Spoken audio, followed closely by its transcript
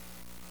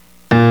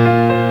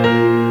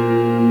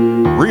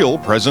Real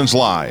Presence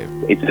Live.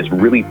 It's this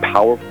really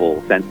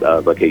powerful sense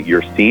of, okay,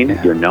 you're seen,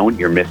 you're known,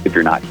 you're missed if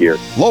you're not here.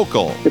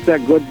 Local. It's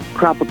that good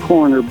crop of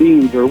corn or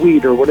beans or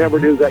wheat or whatever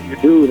it is that you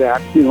do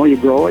that, you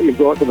grow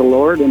it to the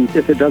Lord, and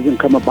if it doesn't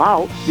come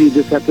about, you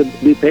just have to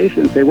be patient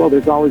and say, well,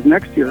 there's always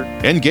next year.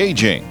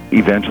 Engaging.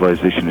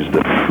 Evangelization is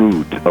the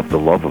fruit of the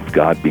love of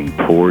God being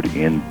poured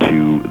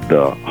into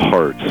the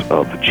hearts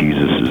of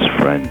Jesus'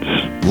 friends.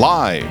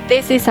 Live.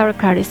 This is our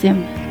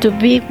charism, to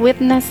be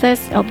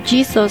witnesses of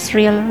Jesus'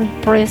 real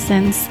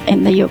presence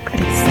in the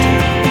Eucharist.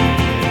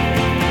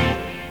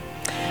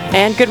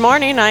 And good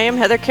morning, I am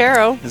Heather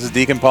Caro. This is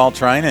Deacon Paul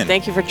Trinan.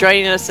 Thank you for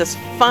joining us this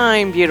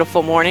fine,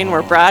 beautiful morning.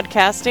 We're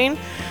broadcasting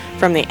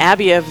from the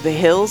Abbey of the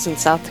Hills in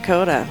South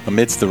Dakota.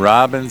 Amidst the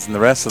robins and the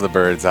rest of the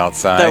birds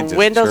outside, the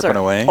windows are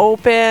away.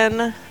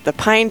 Open, the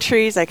pine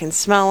trees, I can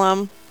smell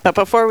them. But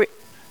before we...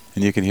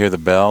 And you can hear the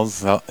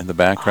bells out in the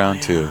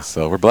background too.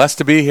 So we're blessed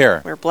to be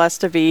here. We're blessed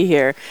to be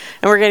here.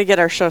 And we're going to get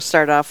our show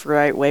started off the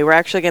right way. We're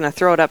actually going to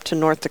throw it up to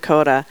North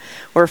Dakota,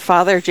 where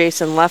Father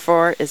Jason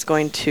Leffer is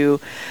going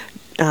to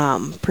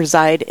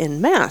preside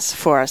in Mass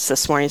for us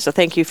this morning. So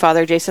thank you,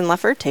 Father Jason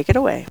Leffer. Take it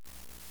away.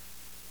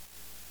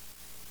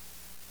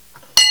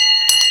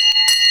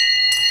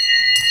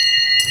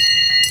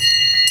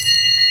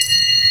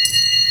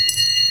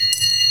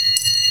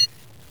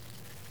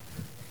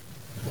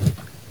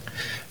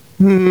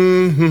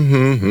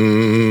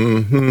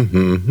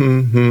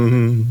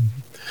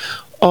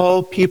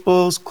 All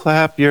peoples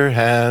clap your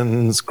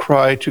hands,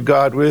 cry to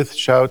God with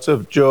shouts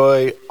of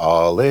joy,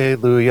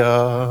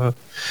 Alleluia.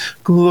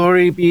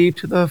 Glory be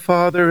to the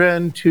Father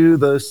and to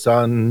the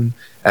Son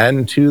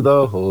and to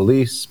the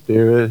Holy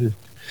Spirit,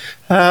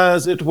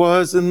 as it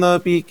was in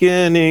the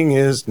beginning,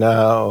 is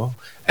now,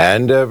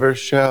 and ever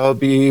shall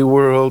be,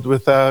 world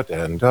without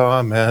end.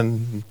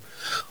 Amen.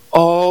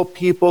 All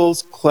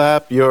peoples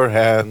clap your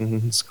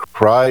hands,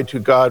 cry to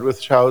God with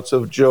shouts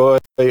of joy,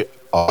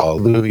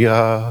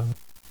 Alleluia.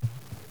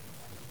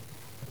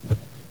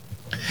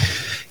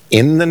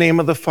 In the name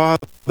of the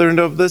Father, and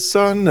of the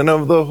Son, and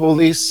of the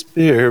Holy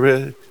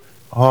Spirit,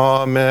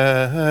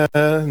 Amen.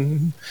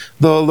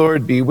 The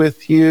Lord be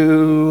with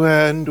you,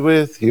 and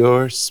with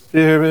your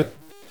spirit.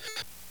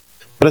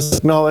 Let us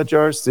acknowledge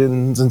our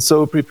sins, and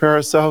so prepare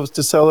ourselves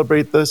to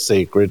celebrate the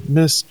sacred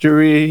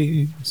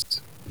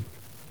mysteries.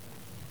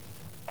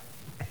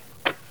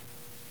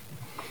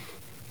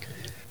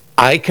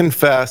 I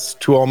confess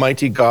to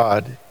Almighty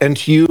God and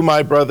to you,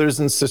 my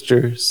brothers and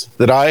sisters,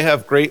 that I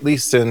have greatly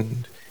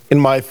sinned in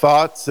my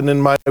thoughts and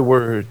in my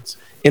words,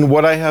 in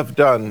what I have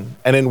done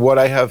and in what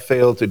I have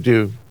failed to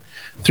do.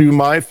 Through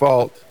my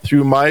fault,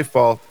 through my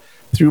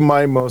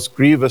most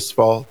grievous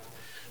fault.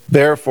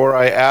 Therefore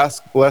I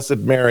ask Blessed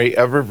Mary,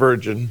 ever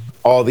Virgin,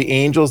 all the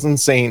angels and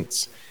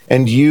saints,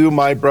 and you,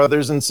 my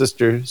brothers and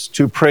sisters,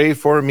 to pray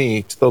for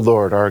me to the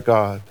Lord our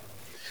God.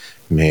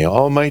 May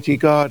Almighty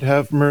God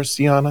have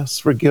mercy on us,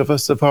 forgive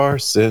us of our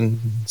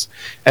sins,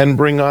 and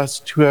bring us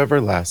to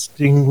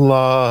everlasting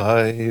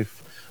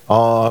life.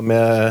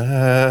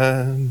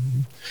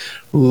 Amen.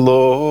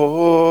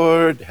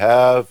 Lord,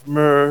 have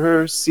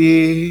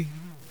mercy.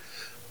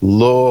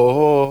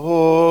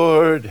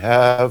 Lord,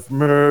 have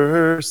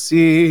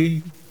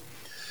mercy.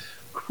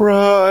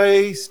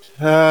 Christ,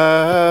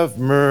 have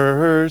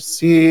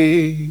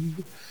mercy.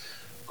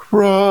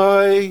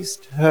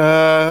 Christ,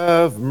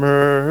 have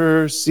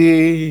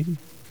mercy.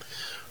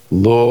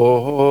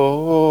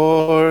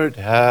 Lord,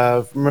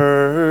 have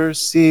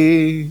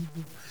mercy.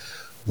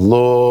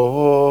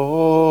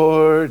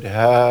 Lord,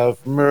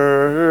 have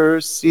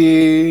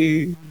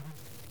mercy.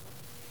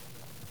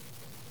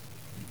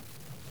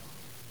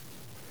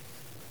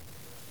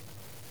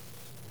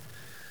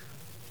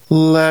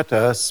 Let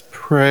us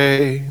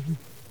pray.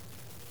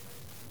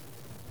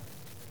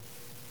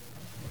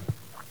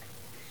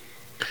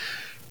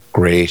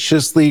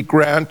 Graciously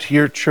grant to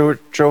your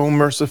church, O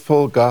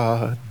merciful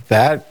God,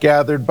 that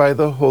gathered by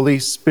the Holy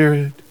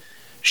Spirit,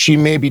 she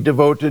may be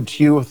devoted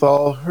to you with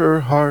all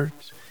her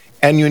heart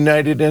and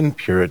united in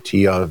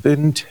purity of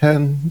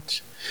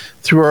intent.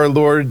 Through our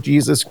Lord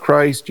Jesus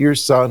Christ, your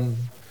Son,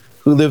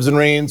 who lives and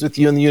reigns with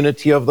you in the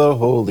unity of the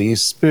Holy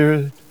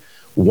Spirit,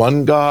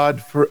 one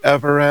God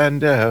forever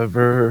and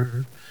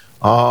ever.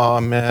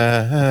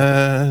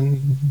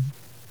 Amen.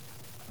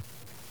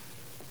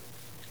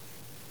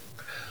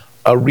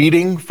 A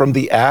reading from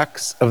the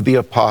Acts of the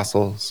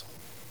Apostles.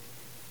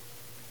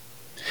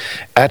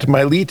 At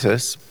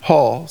Miletus,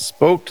 Paul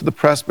spoke to the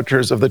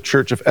presbyters of the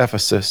church of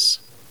Ephesus.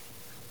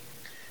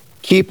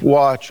 Keep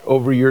watch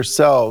over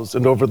yourselves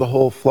and over the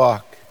whole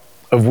flock,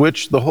 of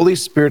which the Holy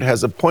Spirit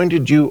has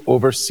appointed you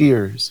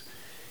overseers,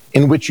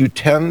 in which you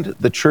tend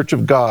the church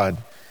of God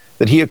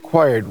that he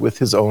acquired with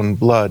his own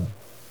blood.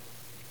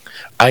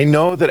 I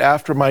know that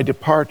after my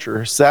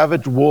departure,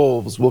 savage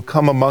wolves will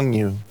come among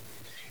you,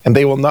 and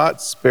they will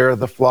not spare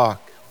the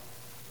flock.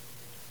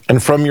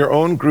 And from your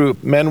own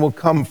group, men will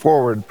come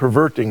forward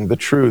perverting the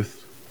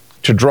truth,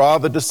 to draw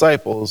the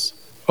disciples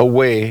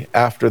away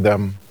after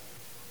them.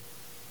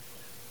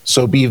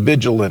 So be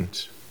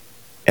vigilant,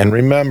 and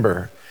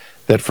remember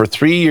that for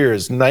 3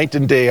 years, night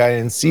and day, I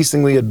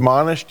unceasingly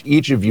admonished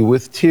each of you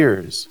with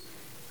tears.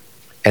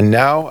 And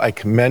now I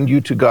commend you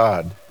to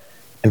God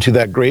and to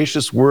that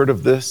gracious word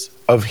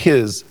of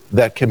his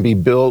that can be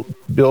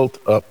built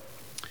up,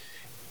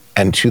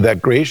 and to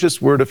that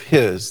gracious word of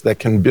his that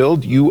can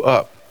build you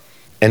up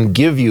and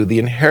give you the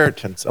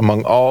inheritance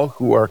among all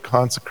who are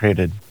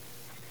consecrated.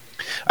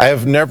 I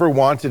have never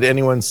wanted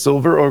anyone's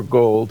silver or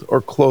gold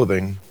or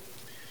clothing.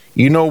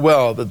 You know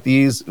well that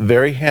these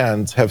very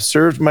hands have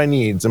served my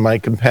needs and my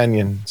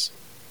companions.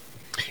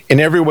 In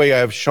every way I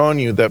have shown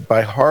you that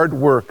by hard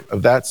work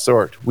of that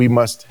sort we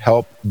must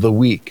help the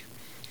weak.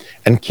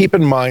 And keep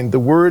in mind the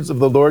words of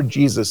the Lord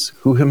Jesus,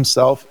 who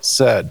himself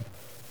said,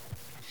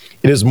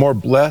 "It is more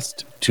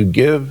blessed to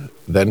give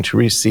than to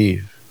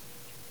receive."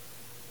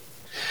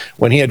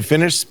 When he had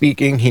finished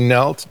speaking, he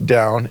knelt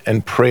down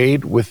and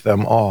prayed with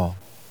them all.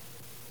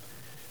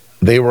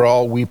 They were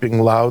all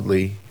weeping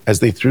loudly as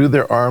they threw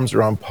their arms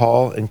around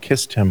Paul and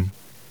kissed him,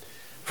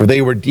 for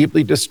they were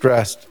deeply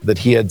distressed that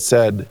he had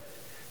said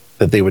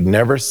that they would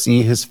never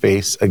see his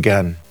face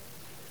again.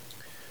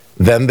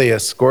 Then they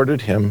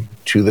escorted him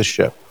to the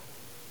ship.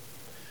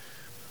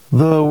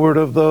 The word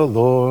of the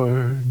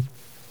Lord.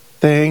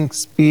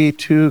 Thanks be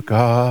to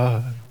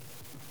God.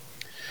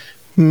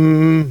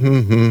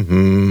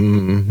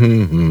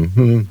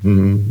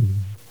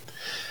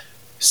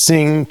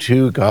 Sing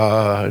to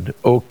God,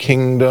 O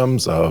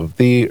kingdoms of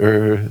the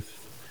earth.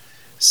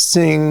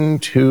 Sing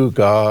to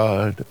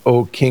God,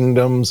 O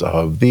kingdoms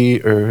of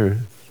the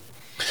earth.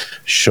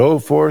 Show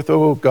forth,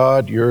 O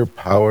God, your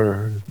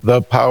power,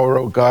 the power,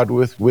 O God,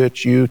 with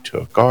which you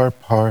took our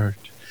part.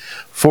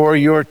 For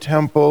your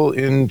temple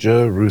in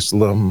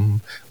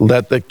Jerusalem,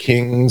 let the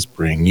kings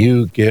bring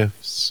you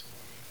gifts.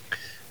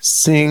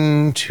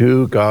 Sing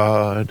to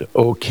God,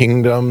 O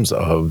kingdoms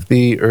of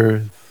the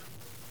earth.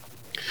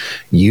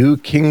 You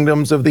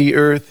kingdoms of the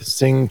earth,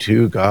 sing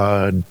to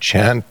God,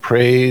 chant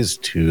praise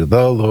to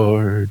the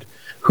Lord,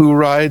 who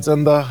rides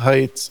on the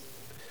heights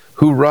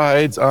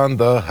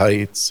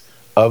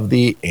of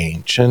the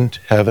ancient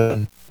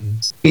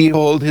heavens.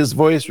 Behold, his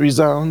voice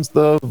resounds,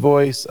 the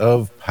voice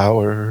of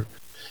power.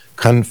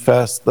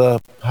 Confess the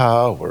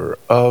power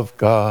of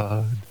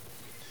God.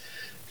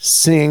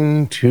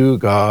 Sing to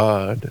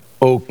God,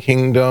 O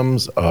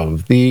kingdoms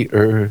of the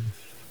earth.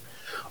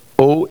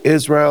 O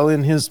Israel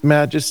in his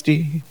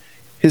majesty,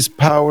 his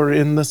power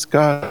in the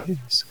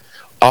skies.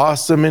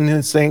 Awesome in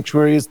his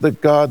sanctuary is the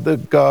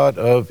God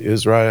of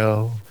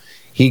Israel.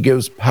 He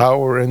gives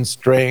power and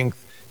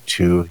strength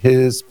to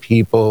his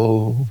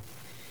people.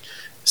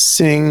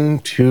 Sing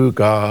to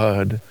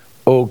God,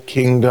 O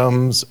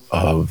kingdoms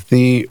of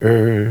the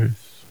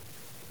earth.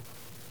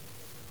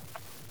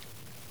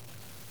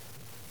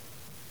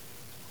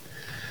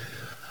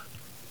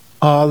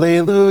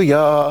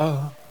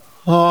 Alleluia,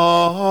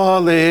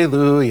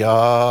 alleluia,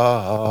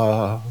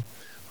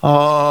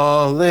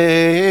 alleluia.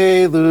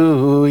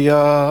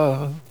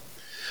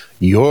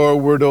 Your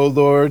word, O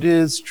Lord,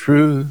 is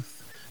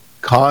truth.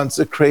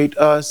 Consecrate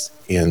us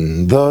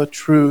in the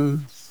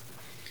truth.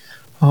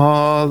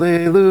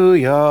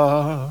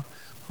 Alleluia,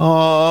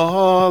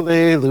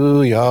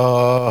 alleluia,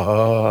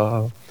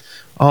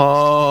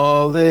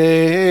 alleluia.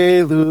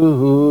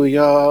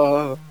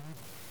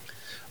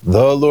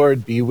 The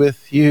Lord be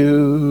with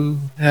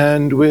you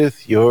and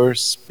with your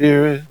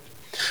spirit.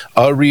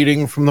 A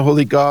reading from the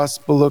Holy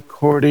Gospel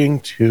according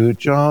to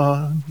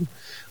John.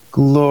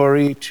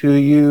 Glory to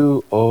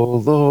you, O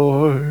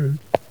Lord.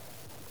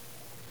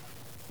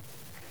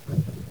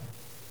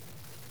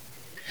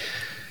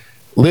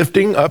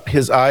 Lifting up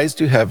his eyes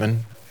to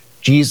heaven,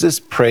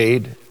 Jesus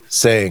prayed,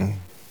 saying,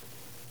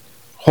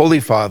 Holy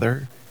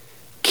Father,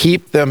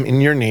 keep them in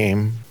your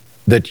name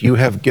that you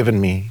have given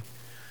me,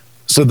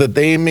 so that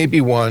they may be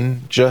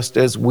one just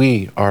as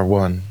we are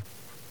one.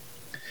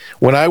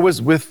 When I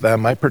was with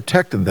them, I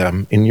protected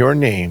them in your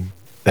name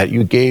that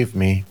you gave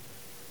me,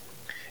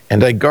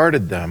 and I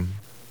guarded them,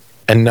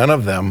 and none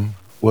of them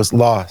was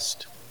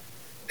lost,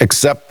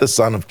 except the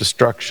son of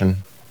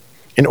destruction,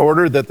 in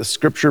order that the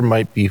scripture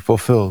might be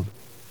fulfilled.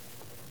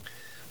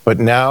 But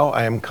now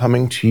I am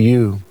coming to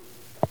you.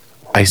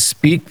 I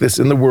speak this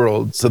in the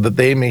world so that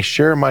they may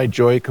share my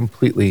joy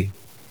completely.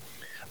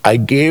 I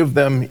gave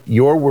them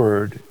your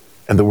word,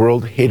 and the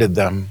world hated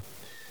them,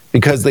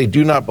 because they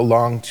do not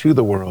belong to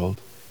the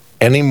world,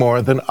 any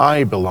more than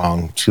I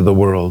belong to the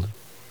world.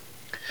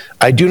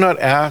 I do not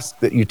ask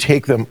that you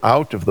take them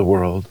out of the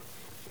world,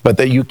 but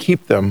that you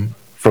keep them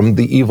from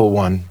the evil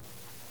one.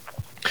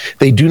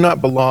 They do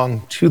not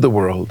belong to the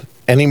world,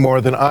 any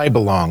more than I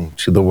belong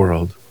to the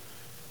world.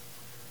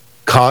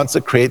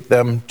 Consecrate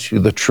them to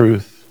the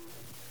truth.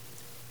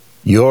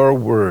 Your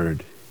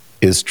word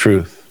is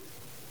truth.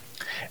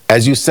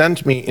 As you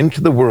sent me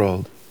into the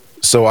world,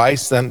 so I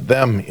sent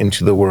them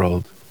into the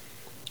world,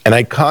 and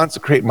I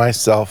consecrate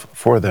myself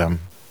for them,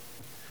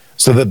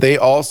 so that they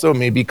also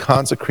may be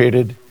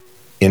consecrated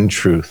in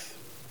truth.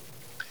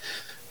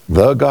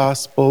 The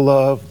gospel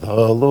of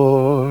the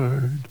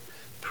Lord.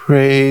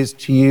 Praise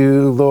to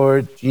you,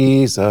 Lord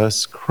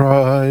Jesus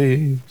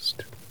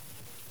Christ.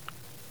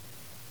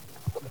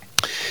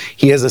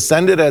 He has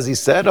ascended as he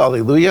said,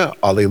 alleluia,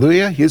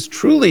 alleluia. He is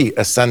truly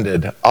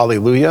ascended,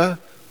 alleluia,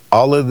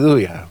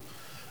 alleluia.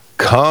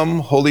 Come,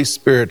 Holy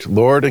Spirit,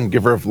 Lord and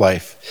giver of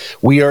life.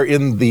 We are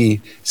in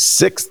the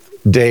 6th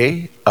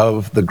day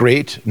of the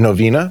Great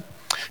Novena.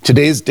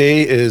 Today's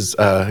day is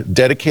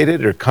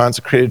dedicated or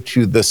consecrated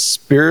to the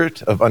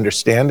Spirit of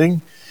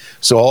understanding.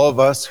 So all of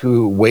us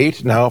who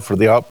wait now for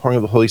the outpouring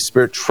of the Holy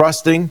Spirit,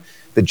 trusting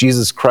that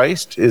Jesus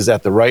Christ is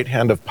at the right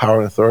hand of power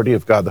and authority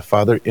of God the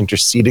Father,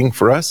 interceding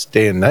for us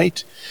day and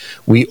night,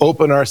 we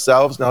open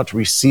ourselves now to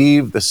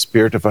receive the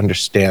Spirit of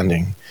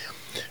understanding.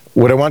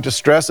 What I want to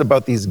stress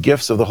about these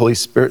gifts of the Holy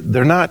Spirit,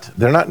 they're not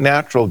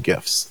natural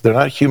gifts. They're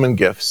not human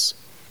gifts.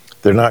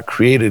 They're not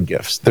created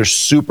gifts. They're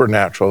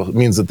supernatural. It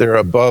means that they're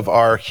above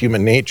our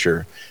human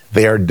nature.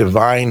 They are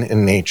divine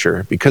in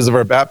nature. Because of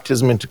our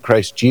baptism into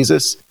Christ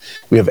Jesus,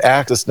 we have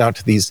access now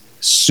to these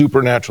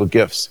supernatural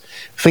gifts.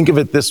 Think of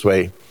it this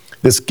way.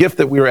 This gift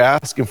that we were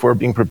asking for,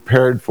 being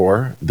prepared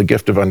for, the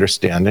gift of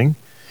understanding,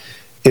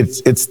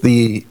 it's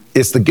the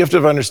gift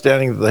of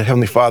understanding that the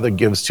Heavenly Father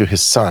gives to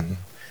his Son,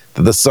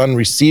 that the Son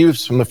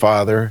receives from the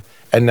Father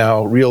and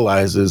now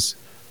realizes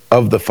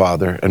of the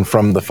Father and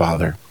from the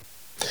Father.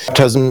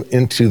 Baptism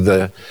into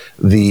the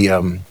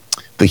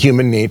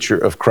human nature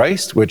of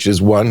Christ, which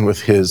is one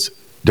with his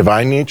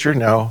divine nature,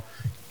 now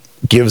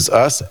gives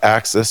us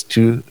access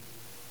to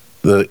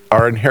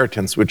our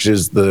inheritance, which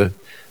is the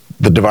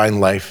divine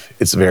life,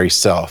 its very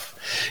self.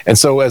 And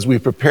so as we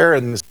prepare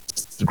in this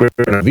great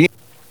novena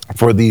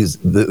for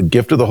the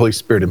gift of the Holy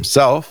Spirit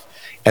himself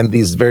and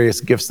these various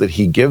gifts that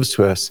he gives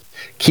to us,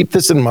 keep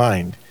this in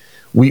mind.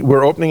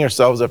 We're opening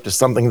ourselves up to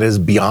something that is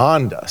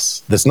beyond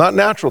us, that's not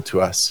natural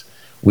to us.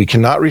 We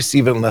cannot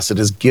receive it unless it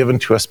is given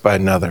to us by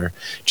another.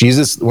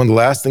 Jesus, one of the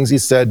last things he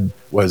said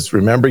was,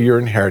 remember your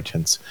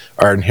inheritance.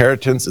 Our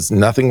inheritance is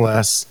nothing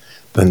less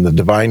than the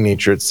divine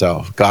nature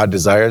itself. God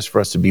desires for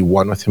us to be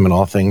one with him in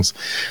all things,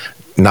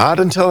 not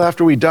until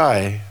after we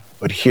die,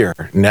 but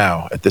here,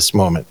 now, at this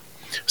moment.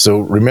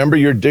 So remember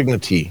your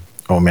dignity,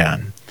 oh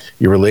man,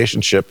 your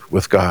relationship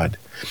with God.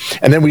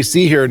 And then we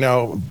see here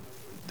now,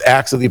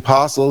 Acts of the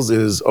Apostles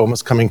is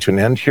almost coming to an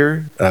end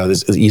here.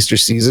 This Easter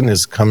season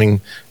is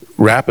coming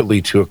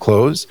rapidly to a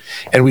close.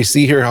 And we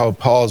see here how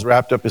Paul has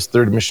wrapped up his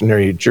third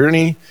missionary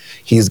journey.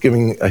 He's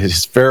giving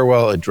his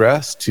farewell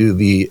address to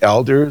the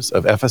elders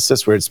of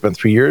Ephesus, where he'd spent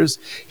 3 years.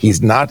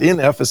 He's not in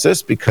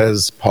Ephesus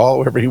because Paul,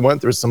 wherever he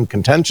went, there was some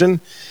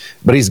contention.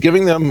 But he's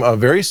giving them a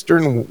very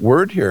stern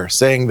word here,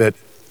 saying that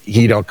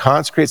he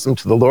consecrates them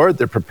to the Lord.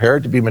 They're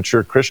prepared to be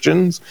mature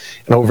Christians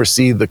and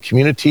oversee the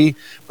community,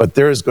 but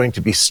there is going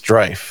to be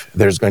strife.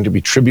 There's going to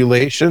be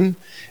tribulation,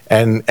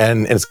 and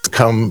it's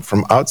come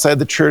from outside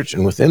the church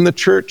and within the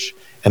church,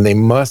 and they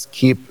must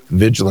keep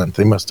vigilant.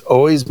 They must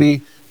always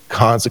be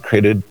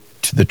consecrated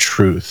to the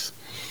truth.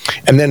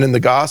 And then in the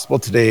gospel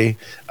today,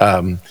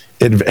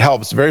 it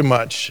helps very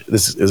much.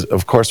 This is,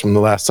 of course, from the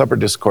Last Supper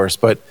discourse,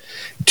 but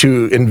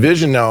to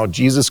envision now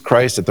Jesus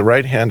Christ at the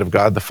right hand of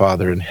God the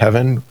Father in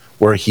heaven,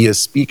 where he is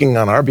speaking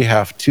on our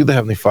behalf to the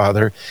Heavenly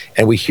Father,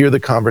 and we hear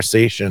the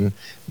conversation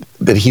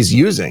that he's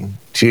using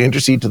to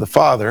intercede to the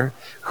Father,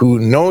 who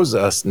knows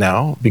us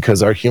now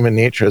because our human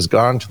nature has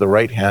gone to the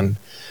right hand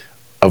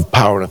of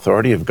power and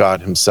authority of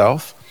God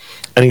himself.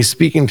 And he's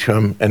speaking to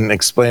him and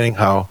explaining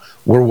how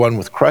we're one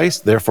with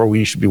Christ, therefore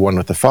we should be one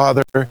with the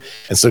Father.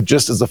 And so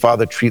just as the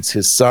Father treats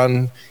his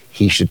Son,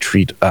 he should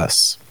treat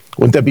us.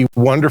 Wouldn't that be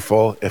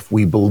wonderful if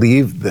we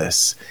believed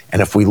this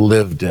and if we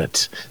lived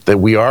it, that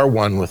we are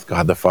one with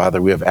God the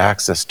Father, we have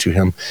access to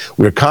him.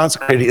 We are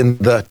consecrated in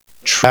the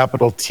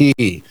capital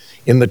T,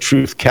 in the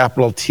truth,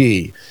 capital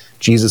T.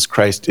 Jesus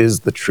Christ is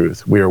the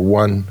truth. We are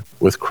one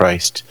with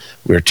Christ.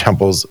 We are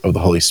temples of the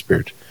Holy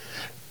Spirit.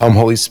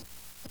 Holy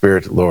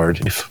Spirit,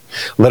 Lord.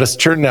 Let us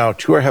turn now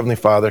to our Heavenly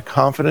Father,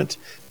 confident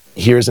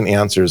he hears and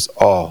answers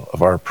all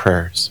of our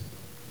prayers.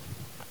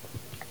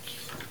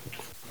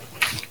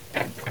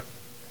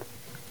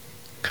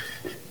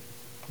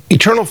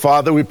 Eternal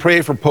Father, we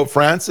pray for Pope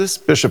Francis,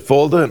 Bishop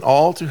Folda, and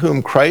all to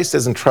whom Christ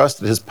has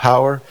entrusted his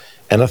power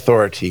and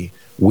authority.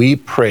 We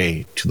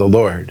pray to the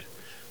Lord.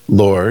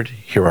 Lord,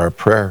 hear our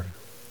prayer.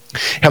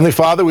 Heavenly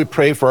Father, we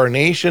pray for our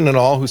nation and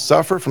all who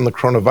suffer from the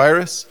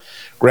coronavirus.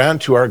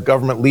 Grant to our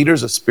government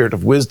leaders a spirit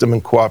of wisdom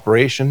and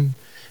cooperation.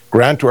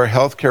 Grant to our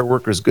healthcare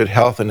workers good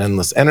health and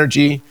endless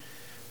energy.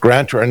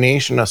 Grant to our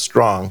nation a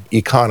strong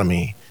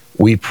economy.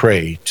 We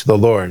pray to the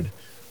Lord.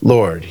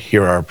 Lord,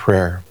 hear our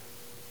prayer.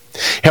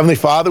 Heavenly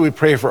Father, we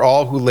pray for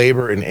all who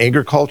labor in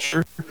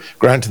agriculture.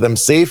 Grant to them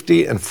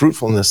safety and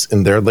fruitfulness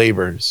in their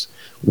labors.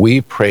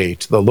 We pray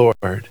to the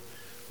Lord.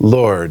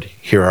 Lord,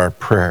 hear our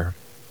prayer.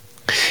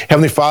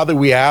 Heavenly Father,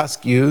 we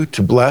ask you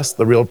to bless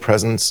the Real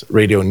Presence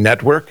Radio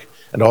Network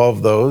and all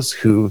of those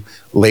who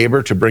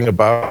labor to bring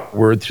about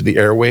word through the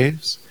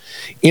airwaves.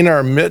 In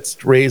our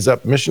midst, raise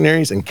up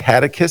missionaries and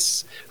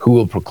catechists who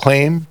will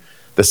proclaim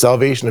the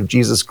salvation of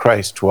Jesus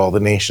Christ to all the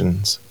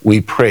nations.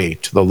 We pray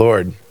to the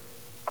Lord.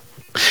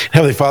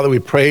 Heavenly Father, we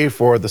pray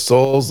for the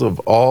souls of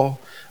all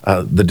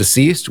the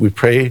deceased. We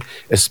pray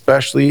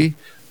especially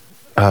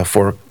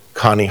for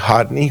Connie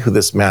Hodney, who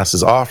this Mass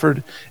is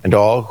offered, and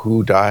all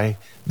who die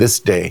this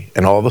day,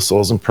 and all the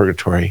souls in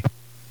purgatory.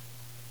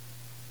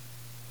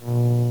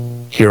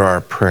 Hear our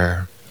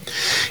prayer.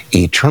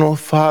 Eternal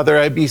Father,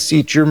 I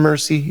beseech your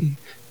mercy.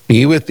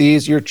 Be with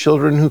these your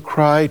children who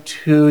cry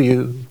to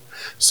you,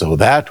 so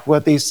that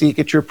what they seek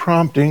at your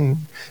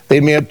prompting,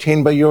 they may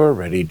obtain by your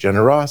ready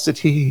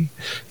generosity.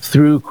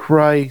 Through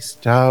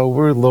Christ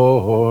our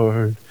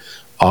Lord.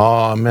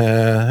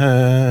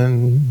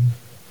 Amen.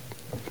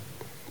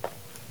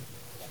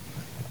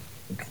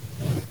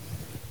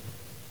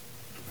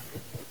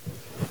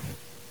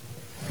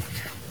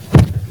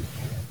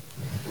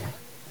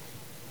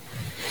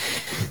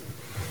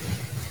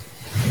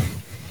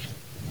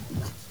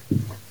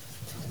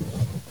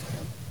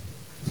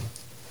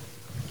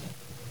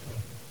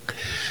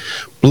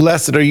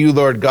 Blessed are you,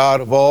 Lord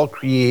God of all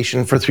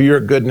creation, for through your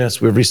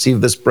goodness we have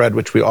received this bread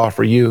which we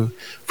offer you,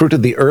 fruit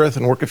of the earth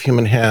and work of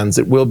human hands.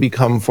 It will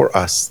become for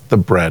us the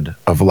bread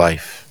of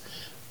life.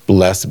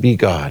 Blessed be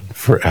God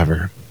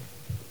forever.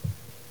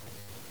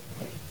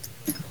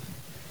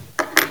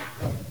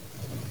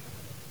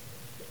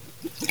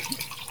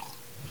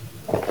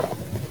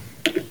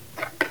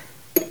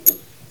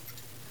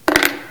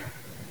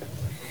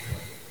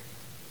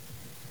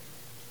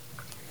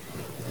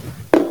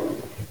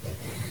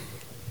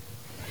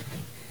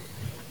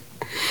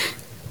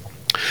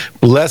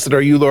 Blessed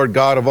are you, Lord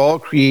God of all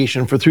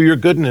creation, for through your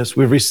goodness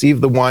we have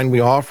received the wine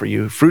we offer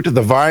you, fruit of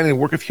the vine and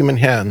work of human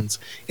hands.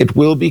 It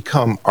will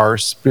become our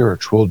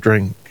spiritual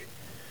drink.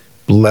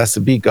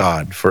 Blessed be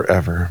God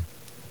forever.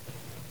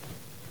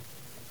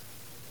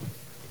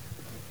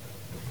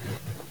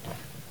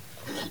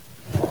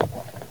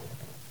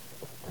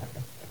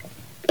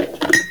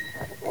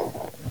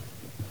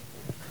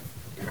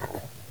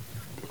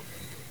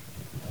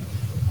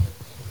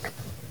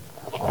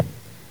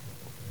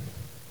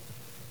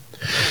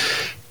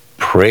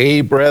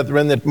 Pray,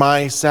 brethren, that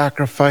my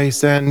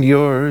sacrifice and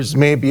yours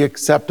may be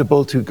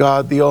acceptable to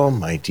God the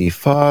Almighty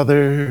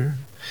Father.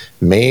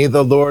 May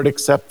the Lord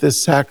accept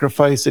this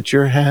sacrifice at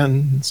your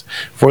hands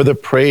for the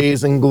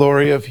praise and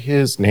glory of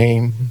his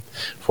name,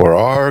 for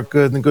our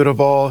good and the good of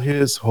all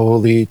his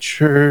holy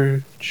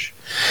church.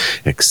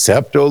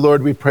 Accept, O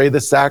Lord, we pray,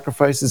 the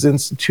sacrifices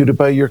instituted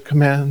by your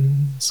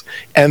commands,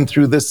 and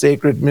through the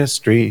sacred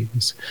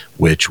mysteries,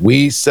 which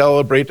we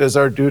celebrate as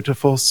our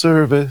dutiful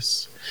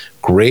service,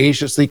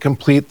 graciously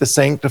complete the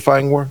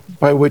sanctifying work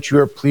by which you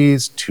are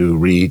pleased to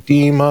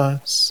redeem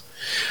us.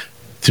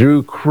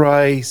 Through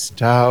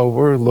Christ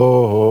our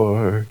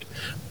Lord.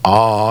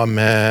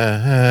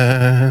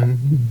 Amen.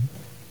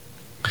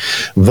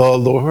 The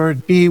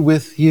Lord be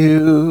with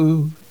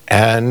you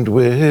and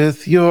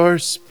with your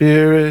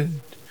spirit.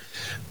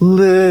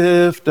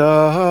 Lift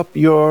up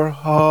your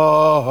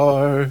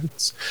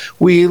hearts.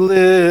 We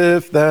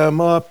lift them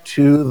up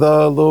to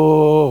the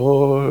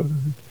Lord.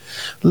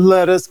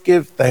 Let us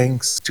give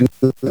thanks to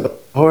the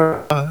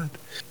Lord God.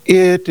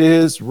 It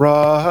is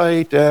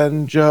right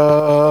and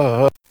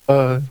just.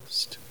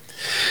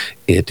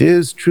 It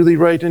is truly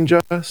right and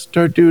just,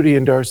 our duty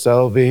and our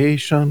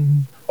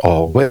salvation,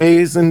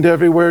 always and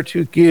everywhere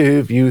to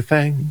give you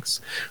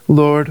thanks,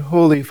 Lord,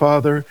 Holy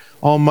Father,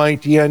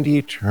 Almighty and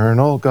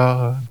eternal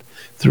God,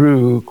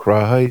 through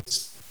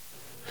Christ,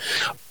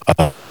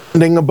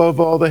 ascending above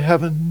all the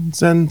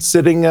heavens and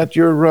sitting at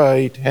your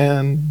right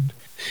hand.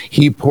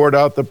 He poured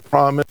out the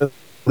promised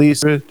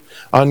Spirit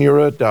on your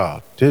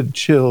adopted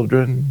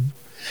children.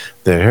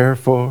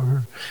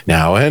 Therefore,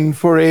 now and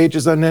for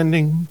ages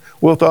unending,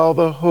 with all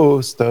the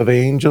host of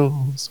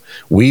angels,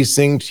 we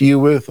sing to you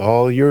with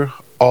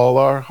all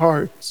our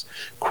hearts,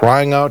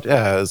 crying out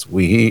as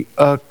we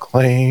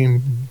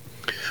acclaim.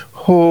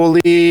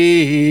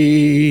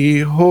 Holy,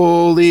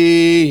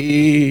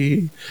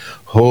 holy,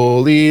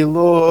 holy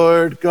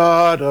Lord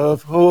God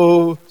of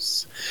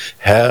hosts,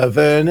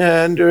 heaven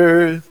and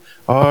earth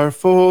are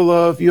full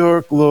of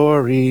your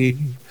glory.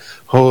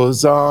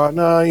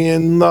 Hosanna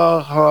in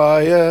the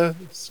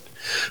highest.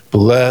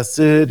 Blessed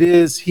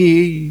is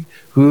he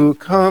who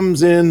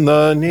comes in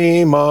the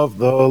name of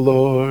the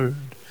Lord.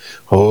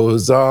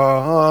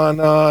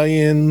 Hosanna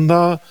in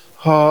the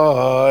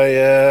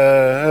highest.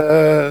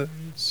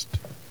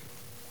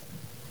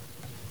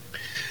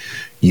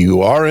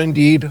 You are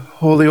indeed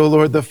holy, O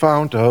Lord, the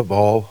fount of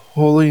all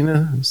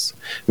holiness.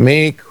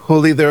 Make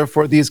holy,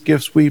 therefore, these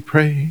gifts, we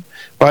pray,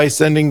 by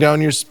sending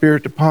down your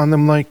Spirit upon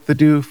them like the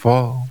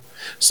dewfall,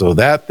 so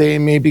that they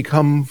may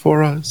become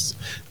for us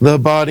the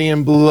body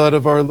and blood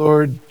of our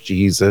Lord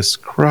Jesus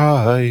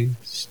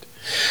Christ.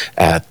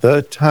 At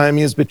the time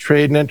he is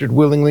betrayed and entered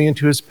willingly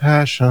into his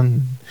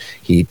passion,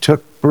 he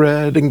took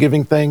bread and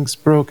giving thanks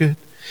broke it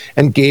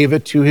and gave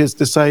it to his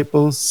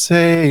disciples,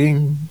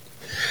 saying,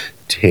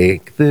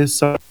 "Take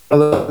this all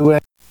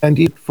and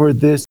eat, for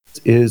this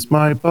is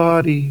my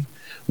body,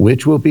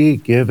 which will be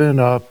given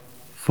up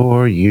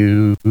for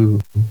you."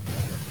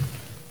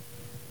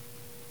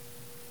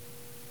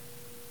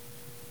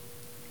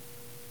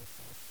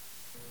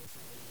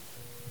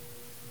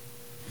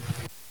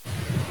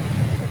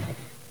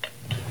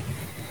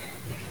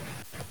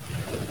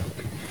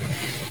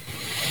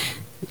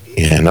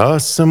 In a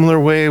similar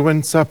way,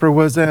 when supper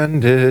was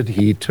ended,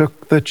 he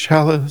took the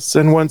chalice,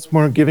 and once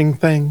more giving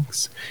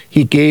thanks,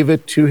 he gave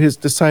it to his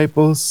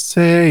disciples,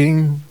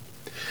 saying,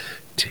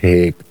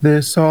 "Take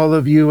this, all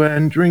of you,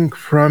 and drink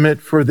from it,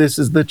 for this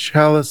is the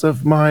chalice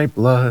of my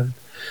blood,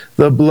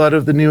 the blood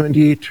of the new and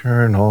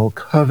eternal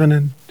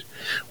covenant,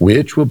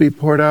 which will be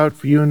poured out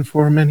for you and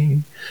for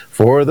many,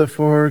 for the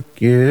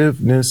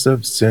forgiveness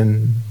of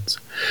sins.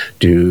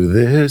 Do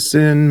this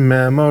in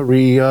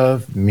memory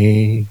of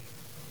me."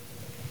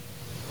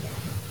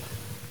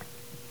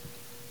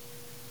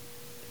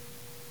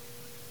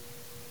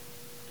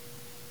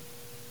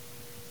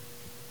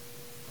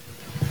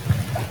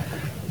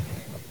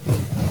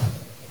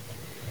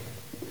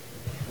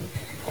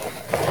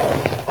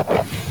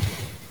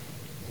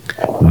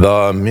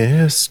 The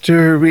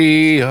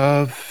mystery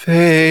of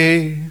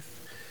faith.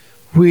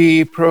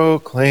 We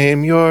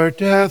proclaim your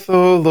death,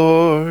 O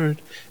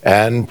Lord,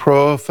 and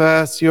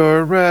profess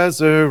your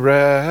resurrection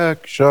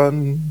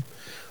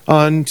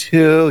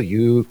until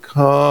you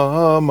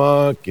come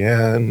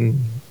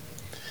again.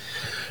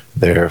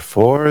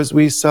 Therefore, as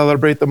we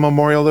celebrate the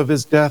memorial of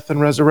his death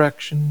and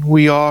resurrection,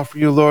 we offer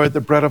you, Lord,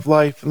 the bread of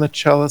life and the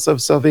chalice of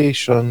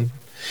salvation,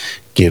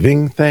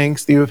 giving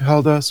thanks that you have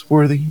held us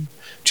worthy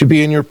to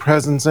be in your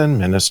presence and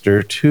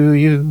minister to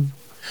you.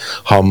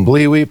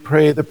 Humbly we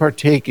pray that,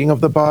 partaking of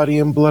the body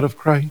and blood of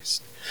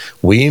Christ,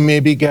 we may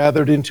be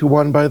gathered into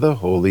one by the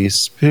Holy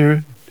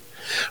Spirit.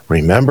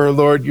 Remember,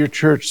 Lord, your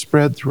church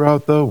spread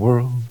throughout the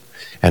world,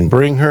 and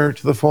bring her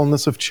to the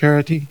fullness of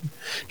charity,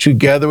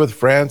 together with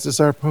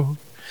Francis our Pope,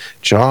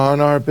 John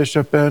our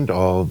Bishop, and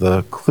all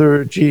the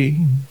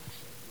clergy.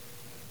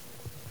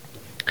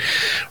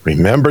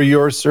 Remember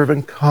your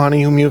servant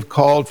Connie, whom you have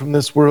called from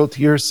this world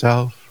to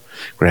yourself.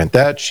 Grant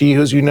that she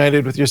who is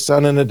united with your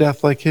Son in a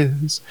death like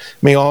his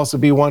may also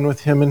be one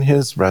with him in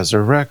his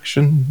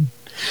resurrection.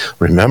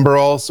 Remember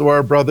also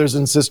our brothers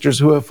and sisters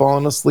who have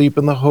fallen asleep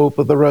in the hope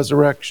of the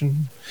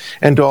resurrection,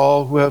 and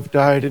all who have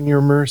died in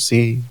your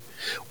mercy.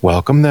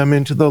 Welcome them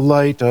into the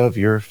light of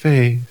your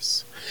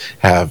face.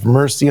 Have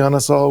mercy on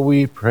us all,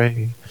 we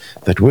pray,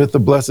 that with the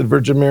Blessed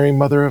Virgin Mary,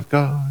 Mother of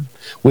God,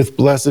 with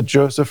blessed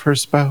Joseph, her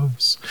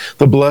spouse,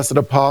 the blessed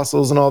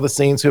apostles, and all the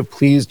saints who have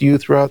pleased you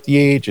throughout the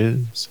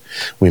ages,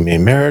 we may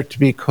merit to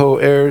be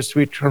co-heirs to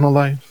eternal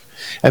life,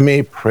 and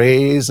may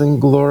praise and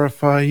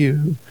glorify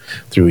you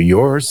through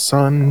your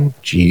Son,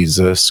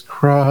 Jesus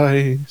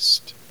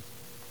Christ.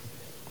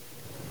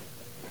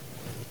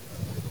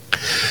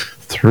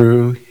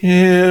 Through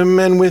him,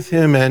 and with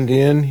him, and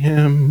in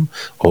him,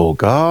 O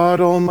God,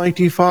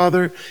 Almighty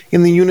Father,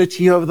 in the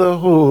unity of the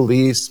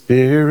Holy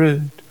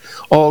Spirit,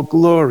 all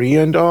glory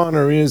and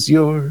honor is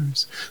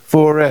yours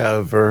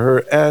forever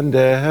and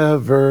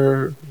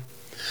ever.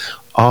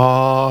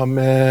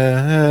 Amen.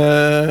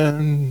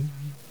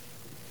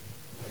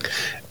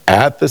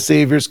 At the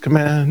Savior's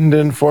command,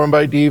 informed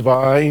by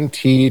divine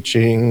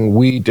teaching,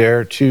 we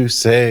dare to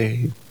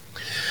say,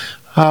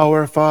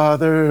 Our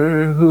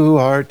Father, who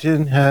art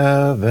in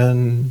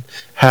heaven,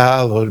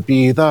 hallowed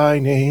be thy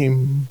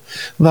name.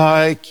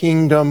 Thy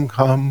kingdom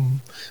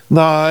come,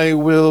 thy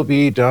will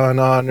be done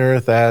on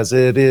earth as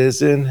it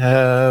is in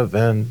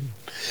heaven.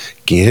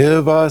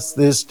 Give us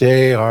this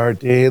day our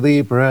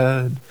daily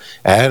bread,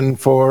 and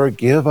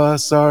forgive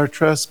us our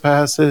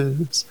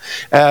trespasses,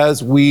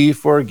 as we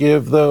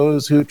forgive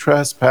those who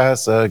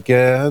trespass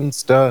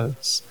against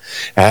us.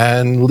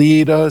 And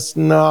lead us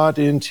not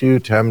into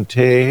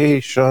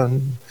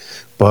temptation,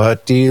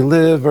 but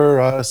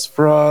deliver us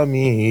from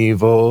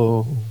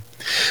evil.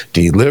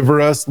 Deliver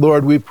us,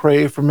 Lord, we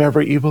pray, from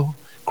every evil.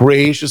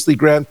 Graciously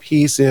grant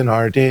peace in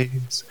our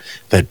days,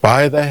 that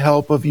by the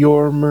help of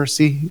your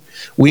mercy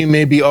we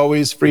may be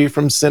always free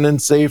from sin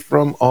and safe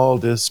from all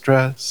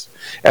distress,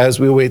 as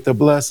we await the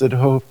blessed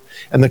hope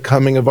and the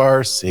coming of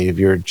our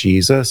Savior,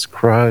 Jesus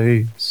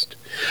Christ.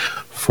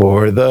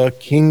 For the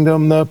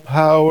kingdom, the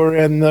power,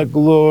 and the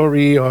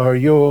glory are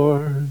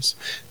yours,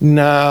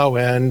 now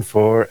and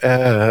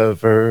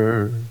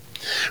forever.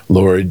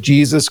 Lord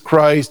Jesus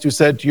Christ, who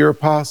said to your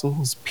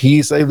apostles,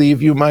 Peace I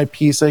leave you, my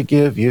peace I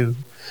give you,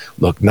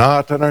 look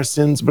not on our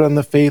sins, but on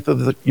the faith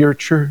of your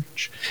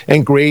church,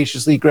 and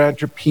graciously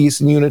grant your peace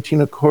and unity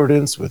in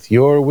accordance with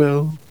your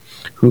will,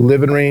 who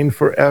live and reign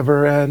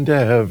forever and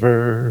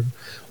ever.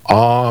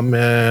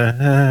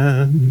 Amen.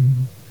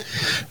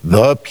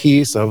 The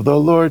peace of the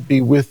Lord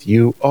be with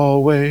you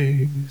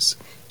always,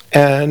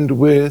 and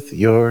with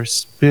your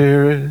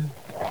spirit.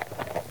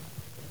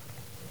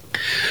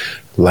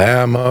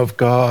 Lamb of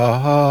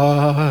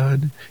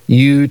God,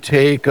 you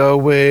take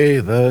away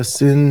the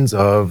sins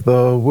of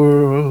the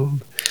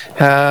world.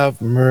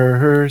 Have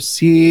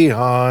mercy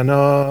on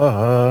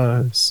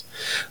us.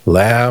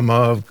 Lamb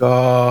of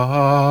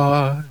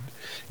God,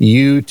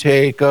 you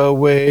take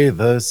away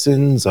the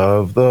sins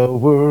of the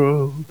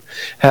world.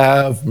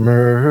 Have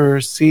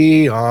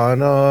mercy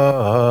on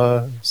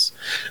us.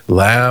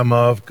 Lamb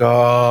of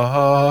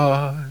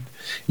God,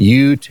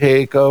 you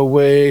take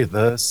away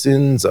the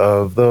sins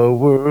of the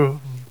world.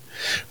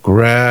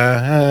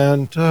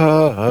 Grant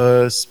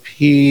us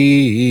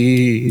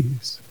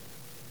peace.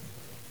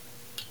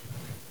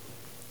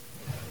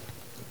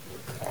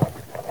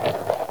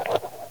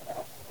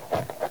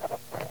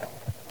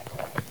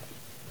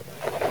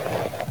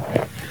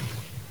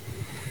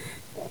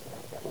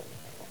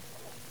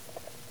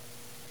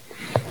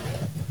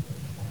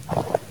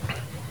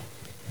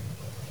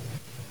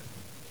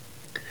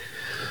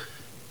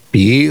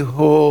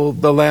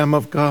 Behold the Lamb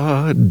of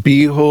God,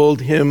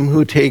 behold him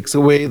who takes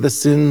away the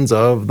sins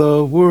of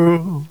the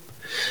world.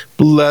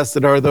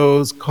 Blessed are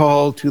those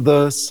called to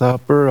the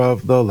supper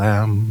of the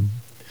Lamb.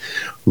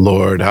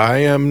 Lord, I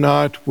am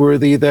not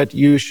worthy that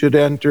you should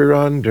enter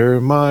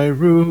under my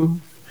roof,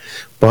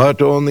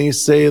 but only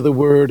say the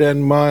word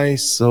and my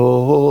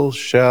soul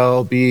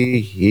shall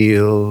be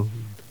healed.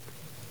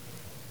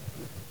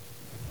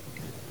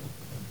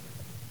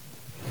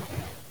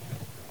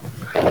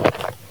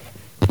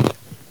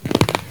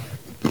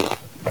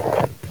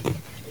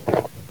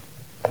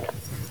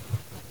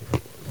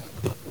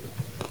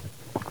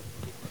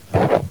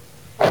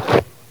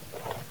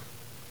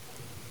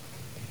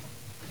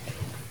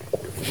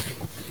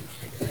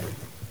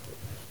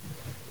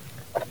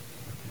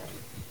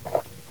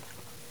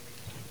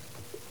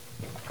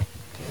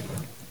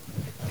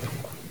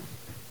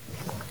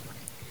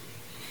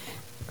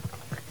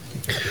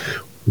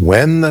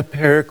 When the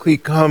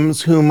Paraclete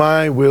comes, whom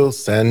I will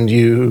send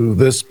you,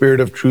 the Spirit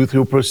of truth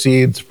who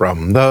proceeds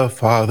from the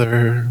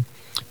Father,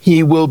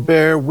 he will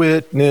bear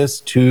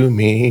witness to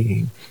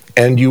me,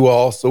 and you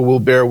also will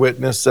bear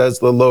witness, says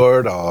the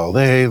Lord.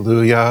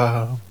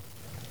 Alleluia.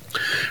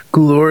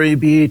 Glory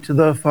be to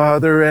the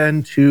Father,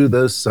 and to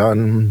the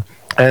Son,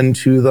 and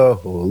to the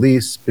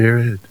Holy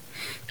Spirit,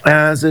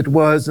 as it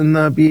was in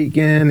the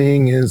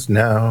beginning, is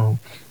now,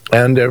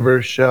 and ever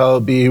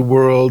shall be,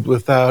 world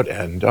without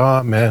end.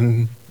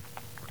 Amen.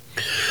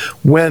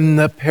 When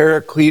the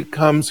Paraclete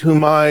comes,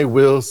 whom I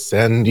will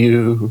send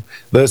you,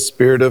 the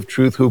Spirit of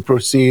truth who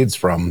proceeds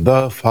from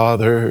the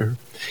Father,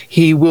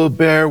 he will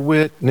bear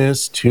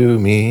witness to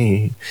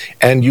me,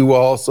 and you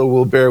also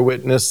will bear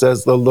witness,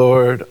 says the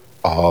Lord.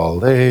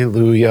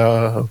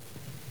 Alleluia.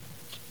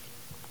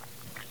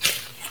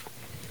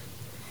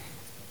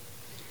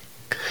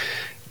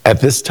 At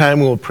this time,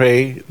 we will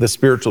pray the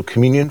spiritual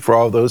communion for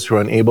all those who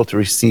are unable to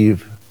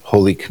receive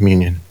Holy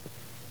Communion.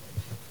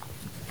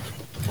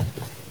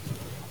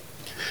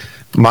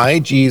 My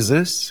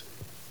Jesus,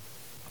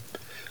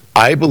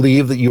 I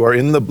believe that you are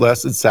in the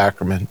Blessed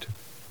Sacrament.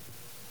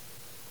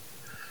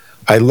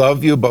 I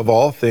love you above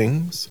all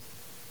things,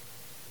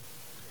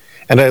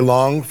 and I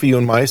long for you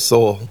in my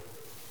soul.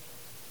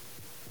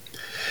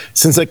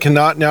 Since I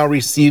cannot now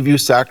receive you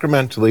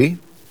sacramentally,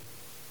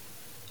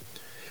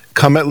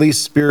 come at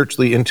least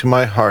spiritually into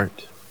my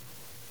heart.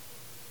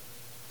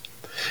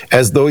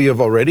 As though you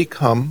have already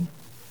come,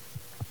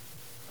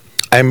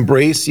 I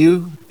embrace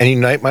you and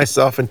unite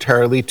myself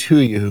entirely to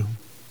you.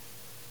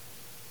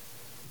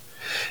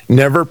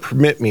 Never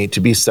permit me to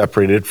be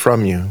separated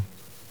from you.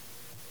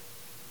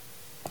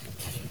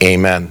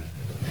 Amen.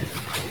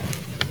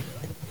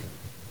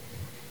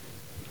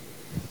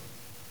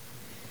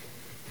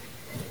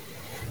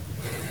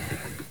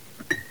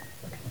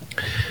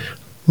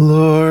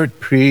 Lord,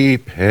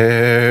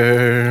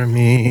 prepare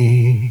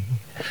me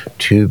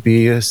to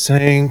be a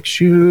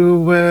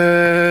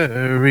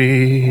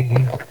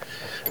sanctuary,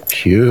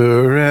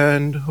 pure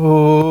and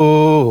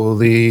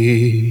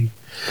holy,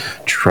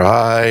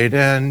 tried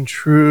and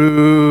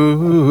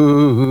true.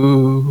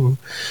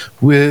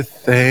 With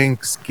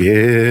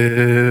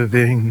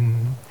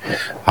thanksgiving,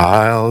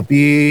 I'll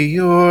be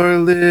your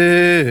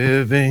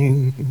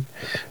living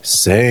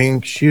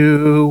sanctuary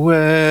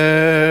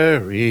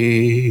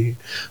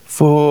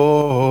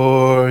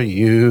for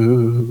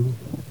you.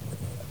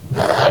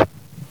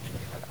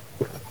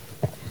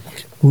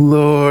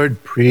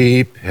 Lord,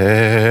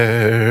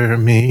 prepare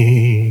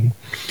me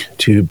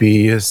to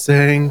be a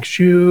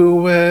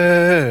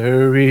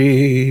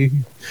sanctuary,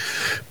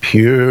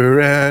 pure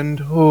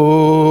and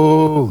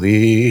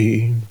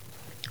holy,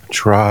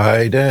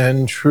 tried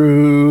and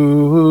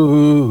true.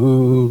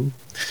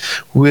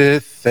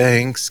 With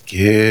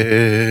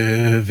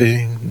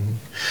thanksgiving,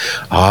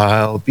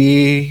 I'll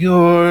be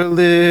your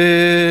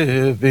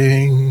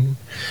living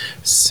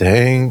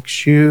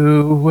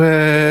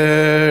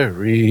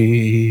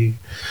sanctuary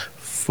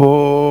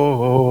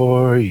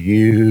for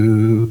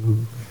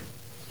you.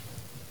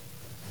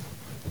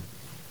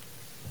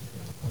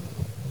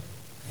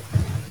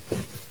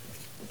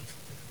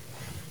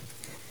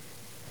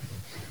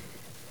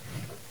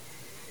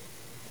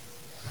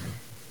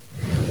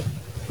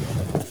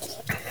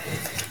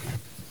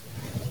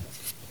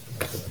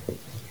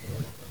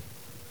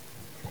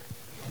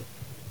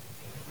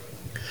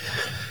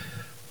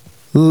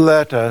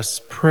 Let us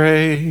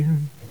pray.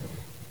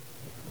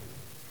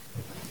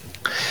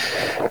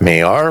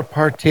 May our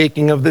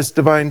partaking of this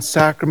divine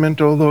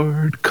sacrament, O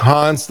Lord,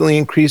 constantly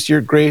increase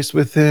your grace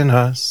within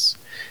us,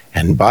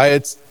 and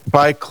by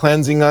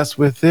cleansing us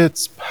with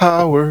its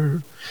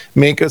power,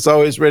 make us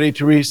always ready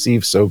to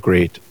receive so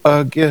great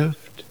a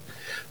gift.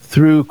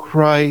 Through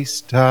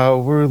Christ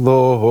our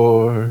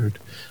Lord.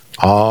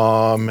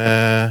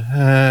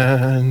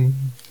 Amen.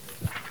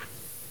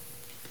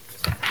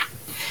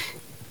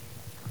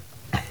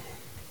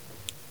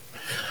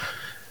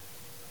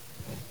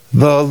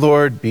 The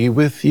Lord be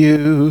with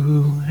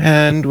you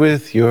and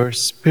with your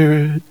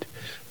spirit.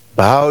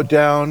 Bow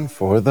down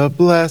for the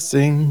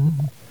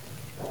blessing.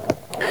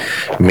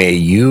 May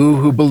you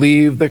who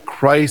believe that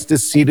Christ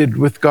is seated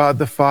with God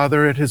the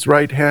Father at his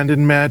right hand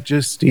in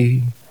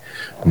majesty,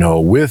 know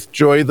with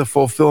joy the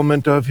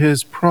fulfillment of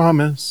his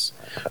promise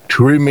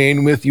to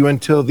remain with you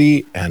until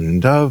the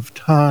end of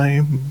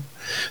time.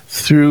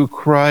 Through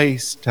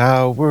Christ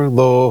our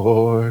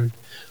Lord.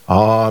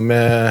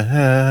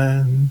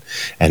 Amen.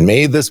 And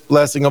may this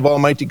blessing of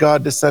Almighty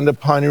God descend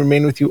upon and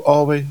remain with you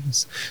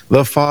always,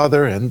 the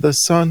Father and the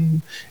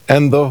Son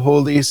and the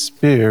Holy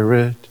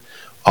Spirit.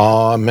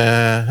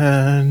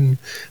 Amen.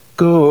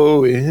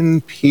 Go in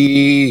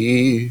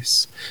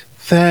peace.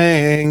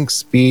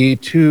 Thanks be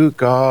to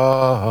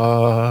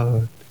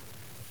God.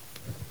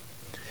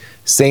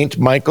 Saint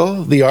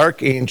Michael, the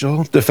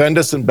Archangel, defend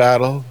us in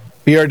battle.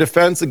 Be our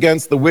defense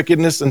against the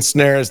wickedness and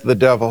snares of the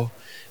devil.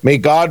 May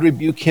God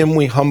rebuke him,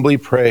 we humbly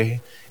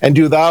pray. And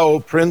do thou, O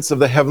Prince of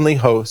the heavenly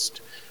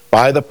host,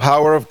 by the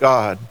power of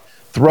God,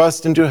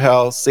 thrust into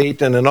hell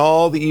Satan and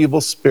all the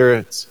evil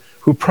spirits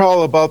who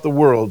prowl about the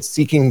world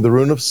seeking the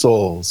ruin of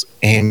souls.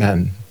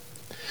 Amen.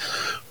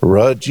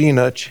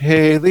 Regina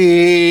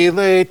Caeli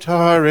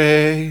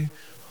laetare,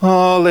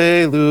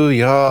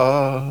 Alleluia.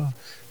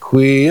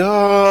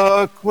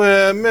 Quia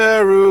quem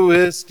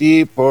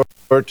meruisti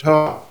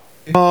porta,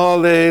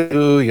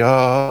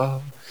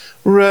 Alleluia.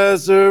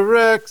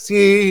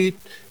 Resurrexit,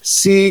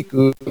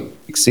 sicut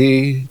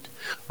exit,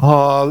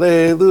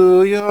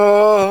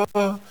 Alleluia.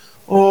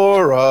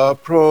 Ora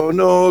pro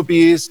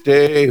nobis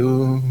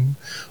Deum,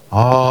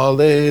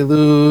 Alleluia.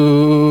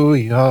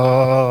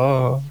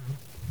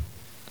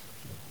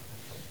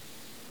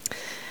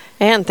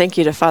 And thank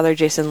you to Father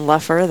Jason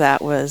Leffer.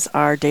 That was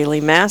our daily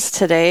Mass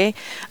today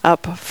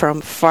up from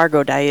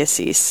Fargo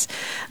Diocese.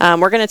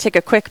 We're going to take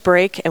a quick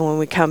break, and when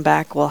we come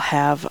back, we'll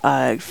have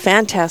a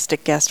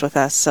fantastic guest with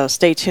us. So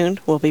stay tuned.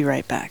 We'll be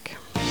right back.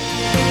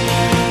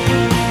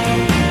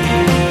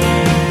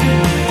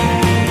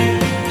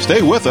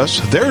 Stay with us.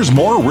 There's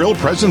more Real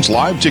Presence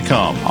Live to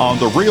come on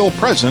the Real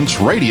Presence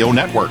Radio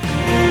Network.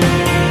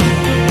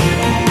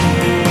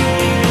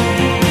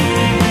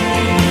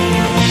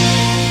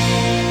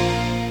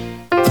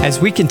 As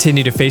we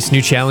continue to face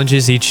new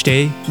challenges each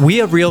day,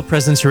 we at Real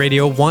Presence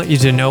Radio want you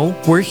to know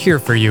we're here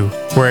for you.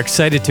 We're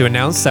excited to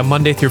announce that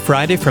Monday through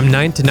Friday from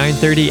 9 to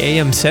 9:30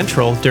 a.m.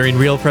 Central during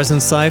Real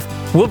Presence Live,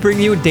 we'll bring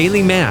you a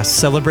daily Mass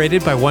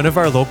celebrated by one of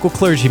our local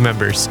clergy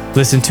members.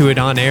 Listen to it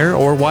on air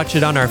or watch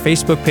it on our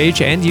Facebook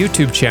page and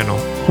YouTube channel.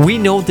 We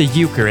know the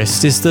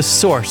Eucharist is the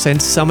source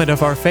and summit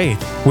of our faith,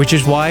 which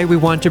is why we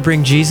want to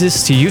bring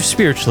Jesus to you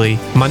spiritually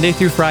Monday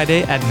through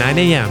Friday at 9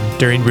 a.m.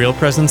 during Real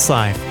Presence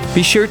Live.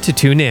 Be sure to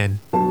tune in.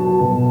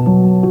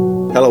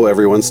 Hello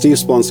everyone, Steve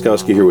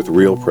Splonskowski here with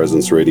Real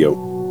Presence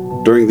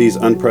Radio. During these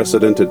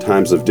unprecedented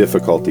times of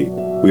difficulty,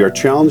 we are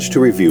challenged to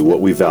review what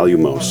we value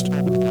most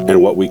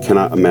and what we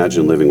cannot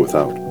imagine living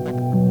without.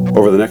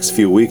 Over the next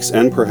few weeks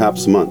and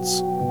perhaps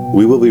months,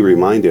 we will be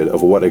reminded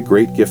of what a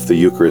great gift the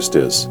Eucharist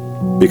is,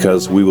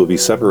 because we will be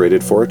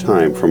separated for a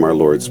time from our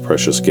Lord's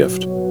precious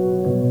gift.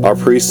 Our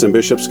priests and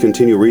bishops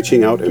continue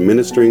reaching out and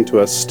ministering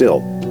to us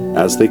still,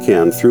 as they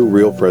can through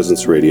Real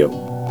Presence Radio,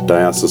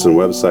 diocesan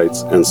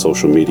websites, and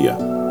social media.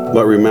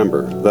 But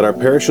remember that our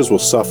parishes will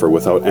suffer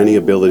without any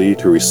ability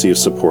to receive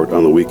support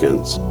on the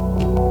weekends.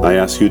 I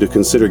ask you to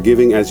consider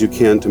giving as you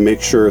can to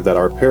make sure that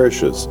our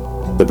parishes,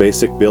 the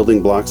basic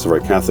building blocks of our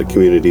Catholic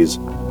communities,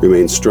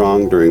 remain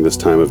strong during this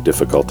time of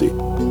difficulty.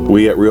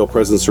 We at Real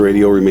Presence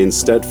Radio remain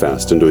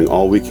steadfast in doing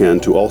all we can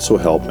to also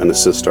help and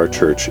assist our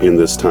church in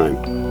this time,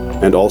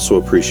 and also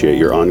appreciate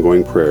your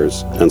ongoing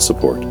prayers and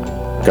support.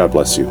 God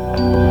bless you.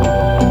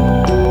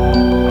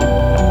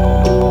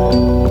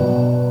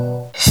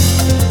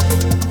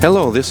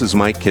 Hello, this is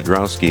Mike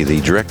Kidrowski, the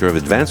Director of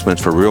Advancement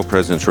for Real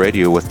Presence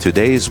Radio with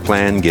today's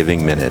Plan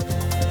Giving Minute.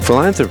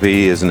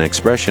 Philanthropy is an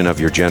expression of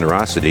your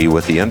generosity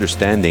with the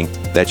understanding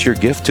that your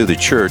gift to the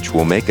church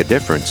will make a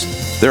difference.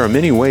 There are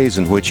many ways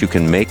in which you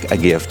can make a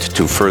gift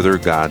to further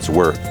God's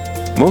work.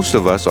 Most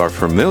of us are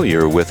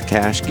familiar with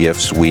cash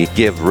gifts we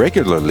give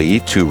regularly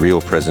to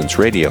Real Presence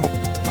Radio.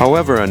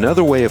 However,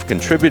 another way of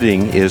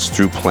contributing is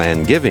through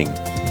plan giving,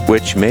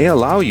 which may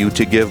allow you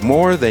to give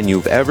more than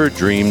you've ever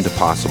dreamed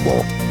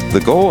possible. The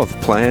goal of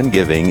plan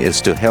giving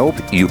is to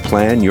help you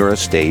plan your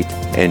estate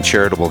and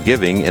charitable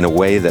giving in a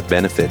way that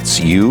benefits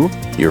you,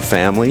 your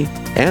family,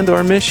 and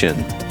our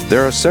mission.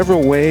 There are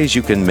several ways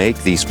you can make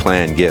these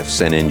planned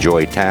gifts and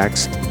enjoy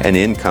tax and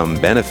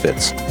income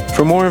benefits.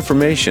 For more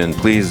information,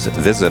 please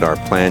visit our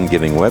plan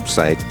giving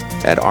website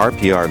at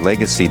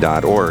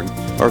rprlegacy.org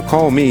or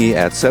call me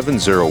at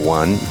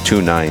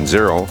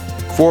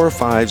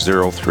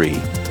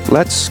 701-290-4503.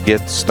 Let's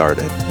get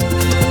started.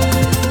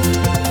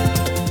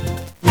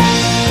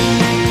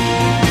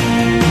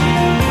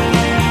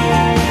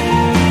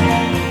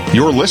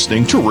 You're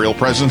listening to Real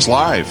Presence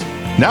Live.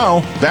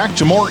 Now, back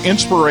to more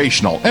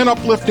inspirational and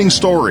uplifting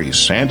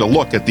stories and a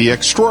look at the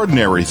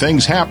extraordinary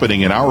things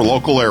happening in our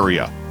local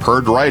area.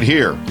 Heard right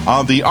here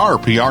on the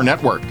RPR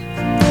Network.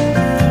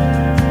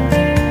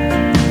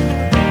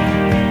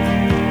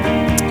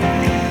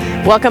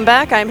 Welcome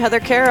back. I'm Heather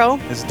Caro.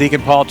 This is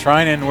Deacon Paul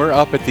Trinan. We're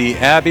up at the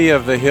Abbey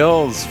of the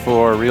Hills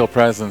for Real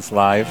Presence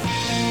Live.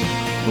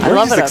 We're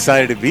love just it up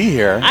excited to be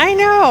here. I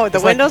know. The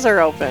It's windows are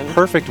open.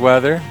 Perfect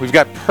weather. We've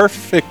got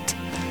perfect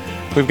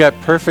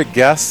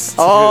guests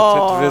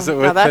to visit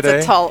with now that's today.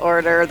 a tall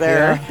order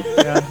there.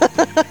 Yeah.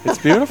 It's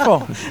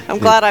beautiful. I'm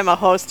glad I'm a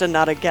host and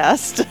not a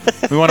guest.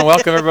 We want to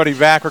welcome everybody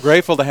back. We're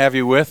grateful to have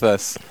you with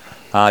us.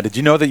 Did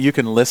you know that you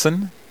can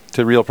listen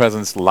to Real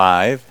Presence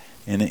live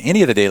in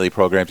any of the daily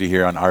programs you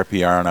hear on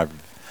RPR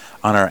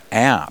on our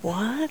app?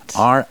 What?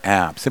 Our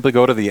app. Simply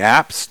go to the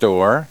App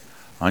Store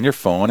on your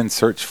phone and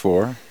search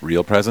for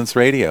Real Presence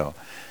Radio.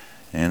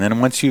 And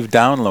then once you've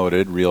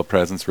downloaded, Real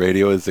Presence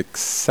Radio is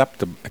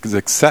accessible.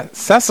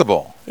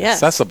 Yes.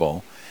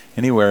 Accessible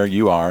anywhere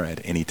you are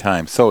at any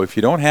time. So if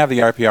you don't have the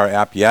RPR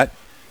app yet,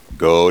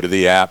 go to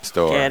the App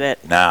Store Get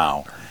it.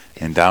 now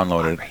and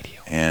download it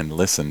and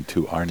listen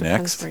to our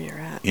next where you're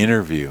at.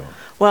 interview.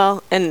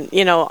 Well, and,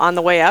 on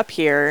the way up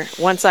here,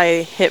 once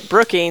I hit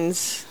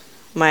Brookings,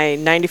 my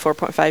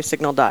 94.5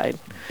 signal died.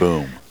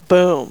 Boom.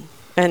 Boom.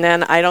 And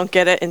then I don't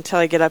get it until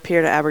I get up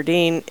here to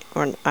Aberdeen,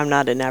 or I'm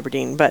not in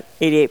Aberdeen, but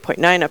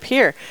 88.9 up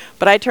here.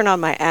 But I turn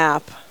on my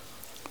app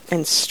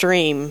and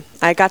stream.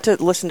 I got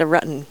to listen to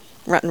Rutten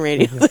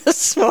Radio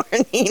this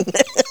morning.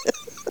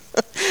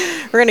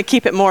 We're going to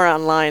keep it more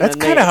online. That's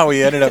kind of how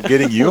we ended up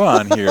getting you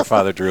on here,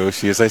 Father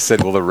Drewski. As I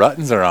said, well, the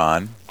Ruttons are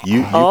on.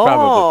 You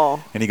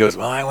probably. And he goes,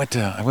 well, I went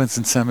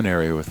in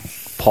seminary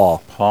with Paul.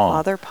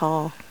 Father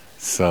Paul.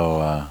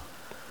 So,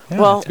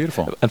 it's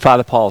beautiful. And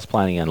Father Paul is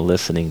planning on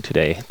listening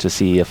today to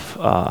see if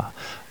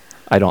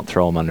I don't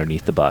throw him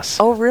underneath the bus.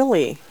 Oh,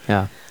 really?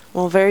 Yeah.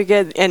 Well, very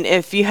good. And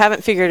if you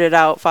haven't figured it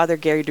out, Father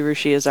Gary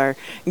DeRushi is our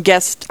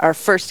guest, our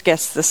first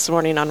guest this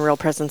morning on Real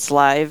Presence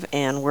Live,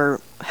 and we're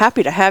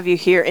happy to have you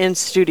here in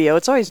studio.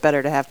 It's always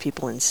better to have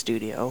people in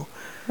studio.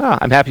 Oh,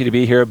 I'm happy to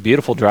be here.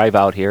 Beautiful drive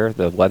out here.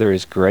 The weather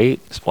is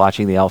great. Just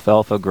watching the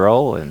alfalfa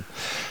grow, and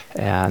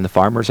the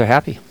farmers are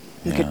happy.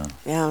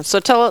 Yeah. So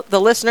tell the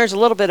listeners a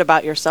little bit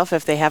about yourself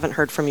if they haven't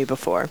heard from you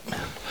before.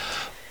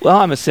 Well,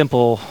 I'm a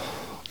simple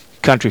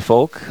country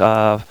folk,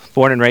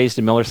 born and raised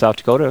in Miller, South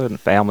Dakota, in a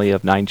family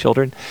of 9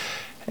 children.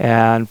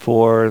 And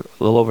for a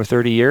little over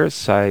 30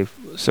 years, I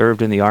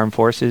served in the armed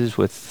forces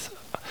with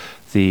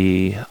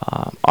the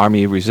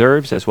Army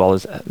Reserves as well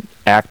as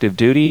active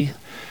duty.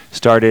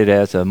 Started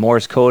as a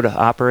Morse code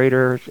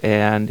operator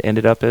and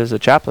ended up as a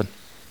chaplain.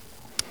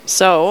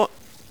 So,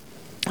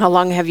 how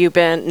long have you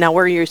been? Now,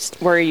 where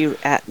are you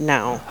at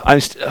now?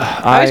 I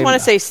always want to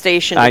say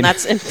stationed, and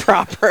that's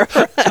improper.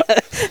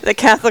 The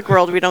Catholic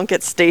world, we don't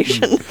get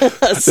stationed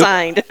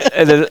assigned.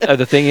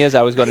 The thing is,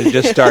 I was going to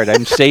just start.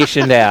 I'm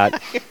stationed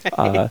at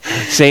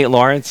St.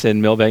 Lawrence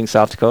in Milbank,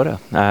 South Dakota.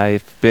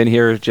 I've been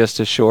here just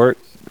a short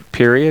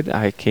period.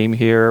 I came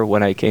here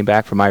when I came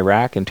back from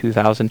Iraq in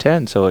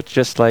 2010, so it's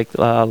just like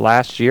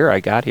last year I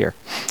got here.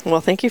 Well,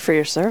 thank you for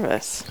your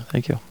service.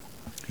 Thank you.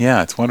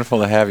 Yeah, it's wonderful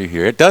to have you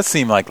here. It does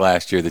seem like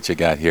last year that you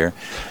got here.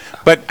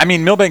 But, I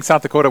mean, Milbank,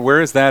 South Dakota,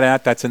 where is that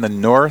at? That's in the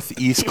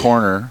northeast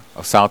corner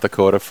of South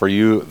Dakota. For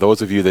you,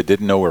 those of you that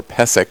didn't know where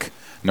Pesic,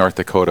 North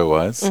Dakota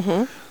was.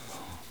 Mm-hmm.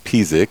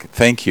 Pesic,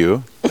 thank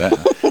you.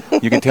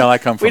 You can tell I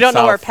come from We don't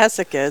know where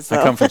Pesic is, though.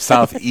 I come from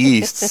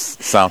southeast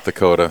South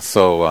Dakota.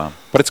 So,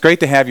 but it's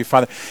great to have you,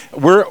 Father.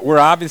 We're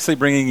obviously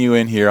bringing you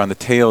in here on the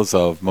tails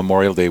of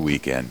Memorial Day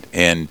weekend.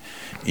 And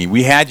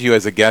we had you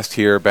as a guest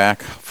here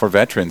back for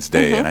Veterans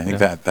Day, and I think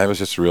that was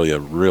just really a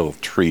real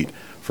treat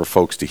for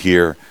folks to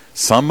hear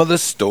some of the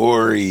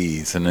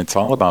stories, and it's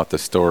all about the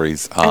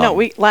stories. I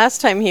know. Last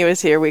time he was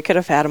here, we could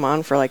have had him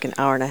on for like an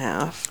hour and a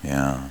half.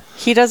 Yeah.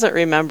 He doesn't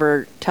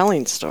remember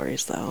telling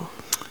stories, though.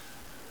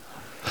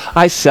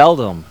 I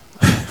seldom.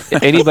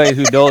 Anybody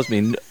who knows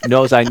me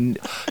knows I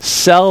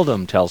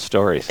seldom tell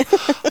stories.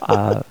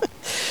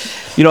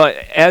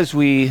 As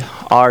we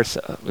are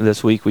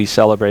this week, we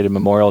celebrated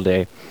Memorial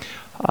Day.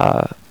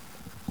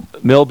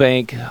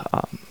 Milbank,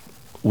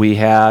 we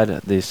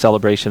had the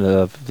celebration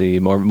of the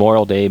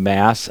Memorial Day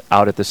Mass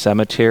out at the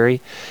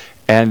cemetery,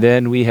 and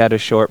then we had a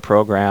short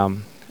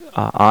program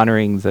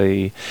honoring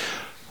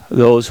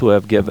those who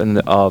have given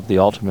of the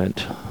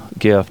ultimate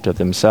gift of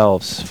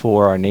themselves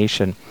for our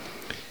nation.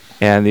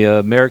 And the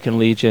American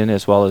Legion,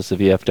 as well as the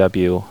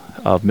VFW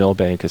of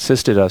Milbank,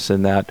 assisted us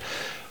in that,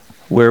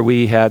 where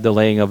we had the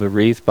laying of a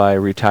wreath by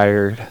a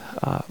retired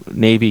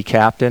Navy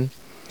captain.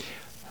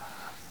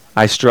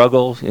 I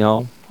struggle,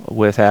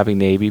 with having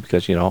Navy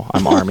because,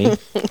 I'm Army.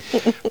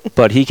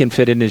 But he can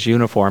fit in his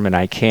uniform and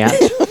I can't.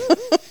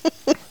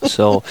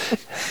 So,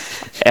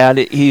 and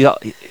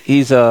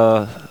he's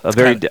a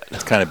very...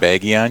 It's kind of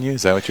baggy on you?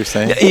 Is that what you're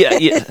saying? Yeah.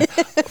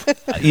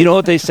 You know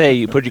what they say?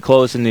 You put your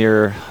clothes in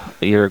your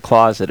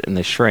closet and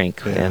they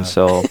shrink. Yeah. And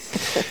so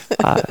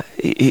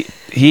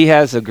he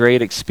has a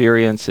great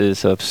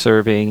experiences of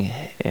serving,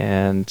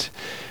 and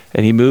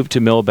he moved to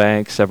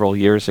Milbank several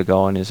years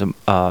ago and is an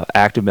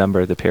active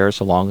member of the parish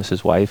along with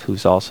his wife,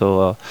 who's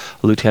also a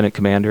lieutenant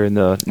commander in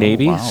the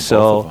Navy. Wow,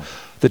 so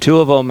the two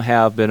of them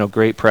have been a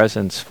great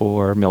presence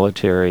for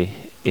military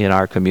in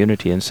our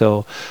community. And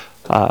so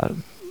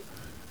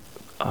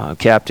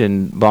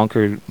Captain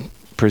Bunker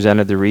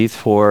presented the wreath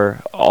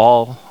for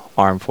all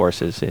armed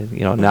forces,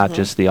 not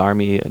just the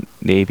Army and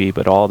Navy,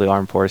 but all the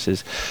armed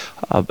forces.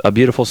 A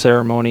beautiful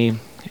ceremony,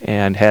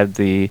 and had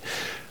the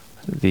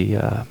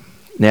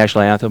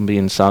national anthem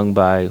being sung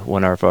by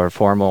one of our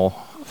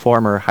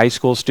former high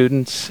school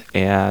students,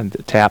 and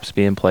taps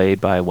being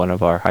played by one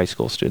of our high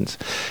school students.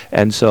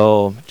 And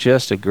so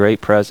just a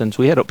great presence.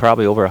 We had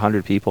probably over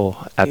 100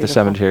 people at the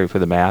cemetery for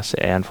the Mass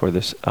and for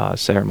this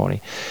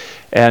ceremony.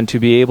 And to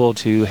be able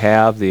to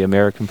have the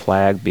American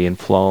flag being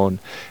flown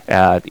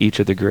at each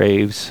of the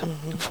graves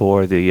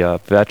for the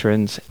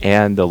veterans,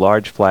 and the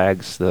large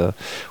flags,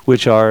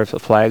 which are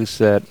flags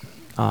that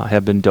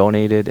have been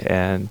donated,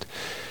 and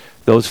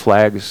those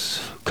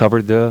flags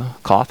covered the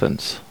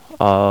coffins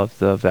of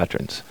the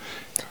veterans.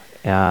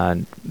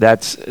 And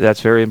that's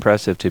very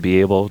impressive, to be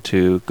able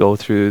to go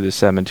through the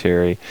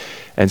cemetery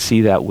and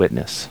see that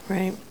witness.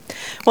 Right.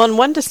 Well, and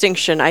one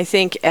distinction, I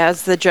think,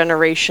 as the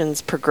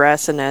generations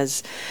progress and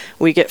as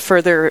we get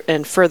further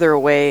and further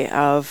away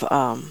of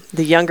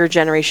the younger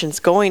generations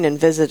going and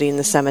visiting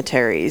the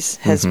cemeteries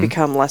has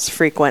become less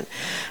frequent.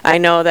 I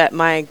know that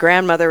my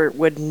grandmother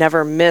would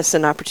never miss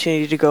an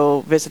opportunity to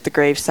go visit the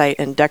gravesite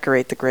and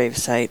decorate the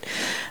gravesite.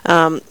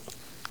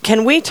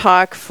 Can we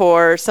talk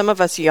for some of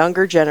us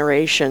younger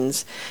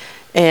generations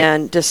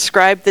and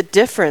describe the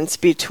difference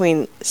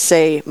between,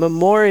 say,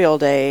 Memorial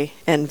Day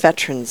and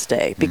Veterans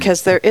Day?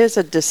 Because there is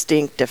a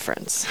distinct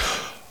difference.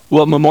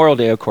 Well, Memorial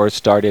Day, of course,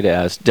 started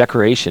as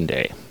Decoration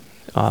Day,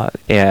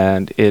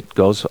 and it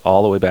goes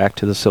all the way back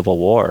to the Civil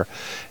War,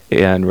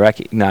 and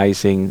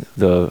recognizing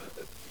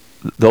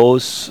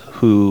those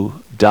who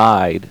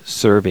died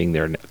serving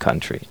their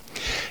country.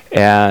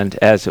 And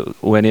as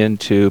it went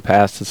into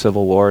past the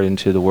Civil War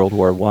into the World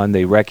War I,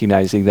 they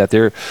recognizing that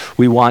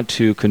we want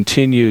to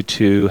continue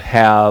to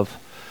have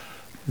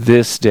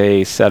this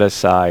day set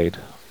aside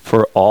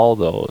for all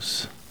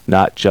those,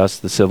 not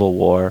just the Civil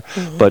War,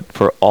 but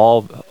for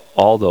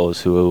all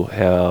those who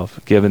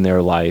have given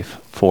their life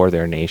for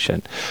their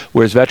nation.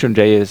 Whereas Veteran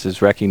Day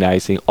is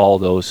recognizing all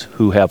those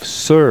who have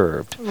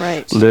served,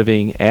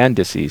 living and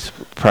deceased,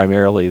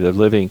 primarily the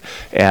living,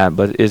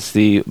 but it's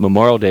the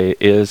Memorial Day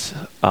is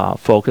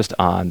focused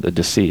on the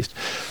deceased.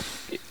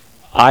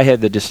 I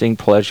had the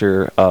distinct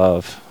pleasure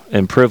of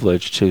and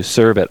privilege to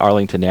serve at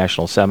Arlington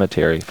National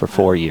Cemetery for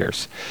 4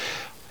 years.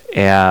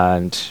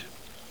 And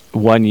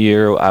one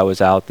year I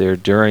was out there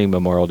during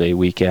Memorial Day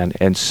weekend,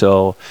 and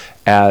so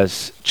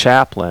as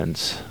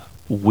chaplains,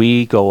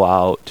 we go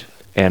out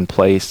and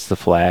place the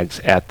flags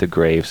at the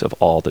graves of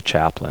all the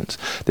chaplains.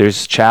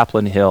 There's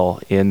Chaplain Hill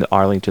in the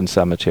Arlington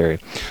Cemetery,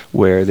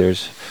 where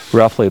there's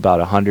roughly about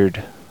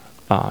 100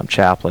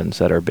 chaplains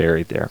that are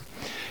buried there.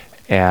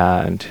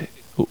 And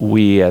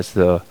we, as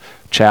the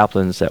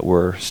chaplains that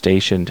were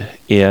stationed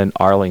in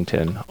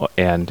Arlington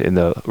and in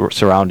the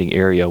surrounding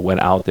area,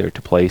 went out there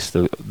to place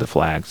the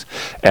flags,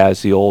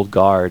 as the Old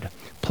Guard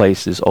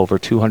places over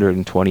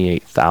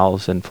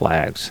 228,000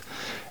 flags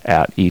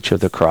at each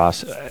of the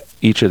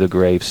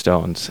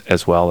gravestones,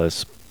 as well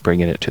as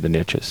bringing it to the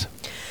niches.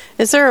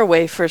 Is there a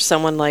way for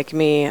someone like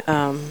me?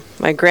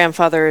 My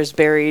grandfather is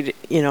buried,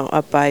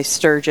 up by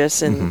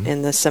Sturgis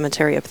in the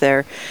cemetery up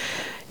there.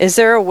 Is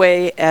there a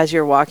way, as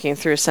you're walking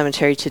through a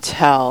cemetery, to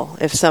tell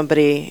if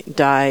somebody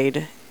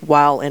died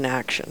while in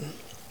action?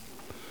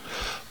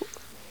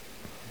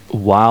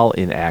 While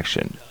in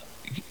action,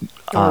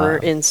 or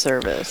in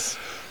service?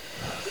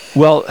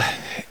 Well,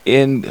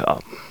 in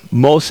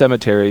most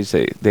cemeteries,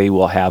 they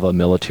will have a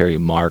military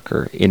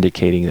marker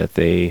indicating that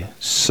they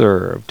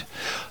served.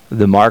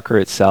 The marker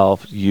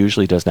itself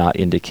usually does not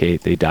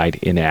indicate they died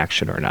in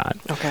action or not.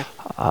 Okay.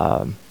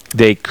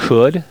 They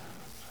could.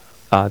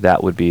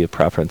 That would be a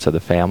preference of the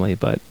family,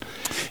 but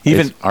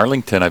even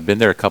Arlington, I've been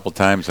there a couple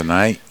times, and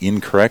I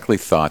incorrectly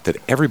thought that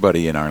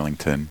everybody in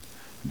Arlington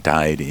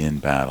died in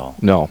battle.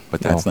 No,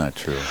 but that's not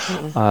true.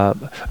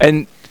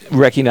 And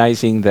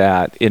recognizing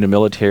that in a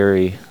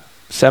military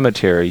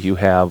cemetery, you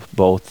have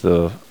both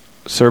the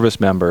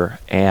service member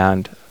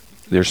and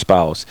their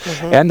spouse,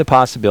 and the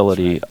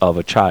possibility of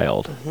a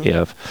child,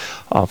 if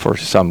for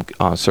some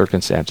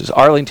circumstances.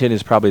 Arlington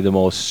is probably the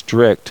most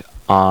strict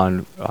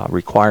on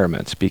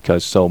requirements,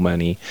 because so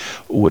many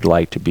would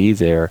like to be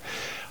there,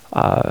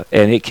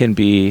 and it can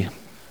be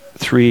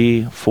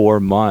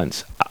 3-4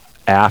 months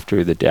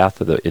after the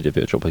death of the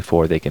individual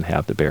before they can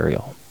have the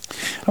burial.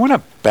 I want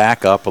to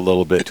back up a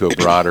little bit to a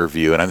broader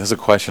view, and this is a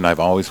question I've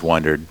always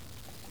wondered.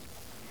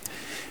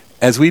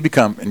 As we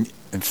become,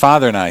 and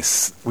Father and I,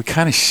 we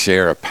kind of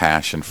share a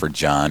passion for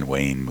John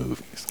Wayne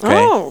movies. Okay?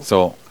 Oh,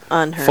 so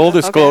unheard. Full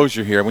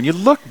disclosure here, when you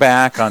look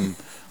back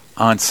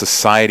on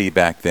society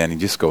back then, you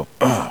just go,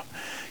 ugh,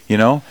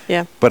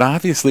 Yeah. But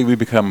obviously we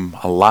become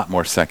a lot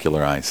more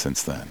secularized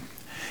since then.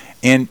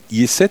 And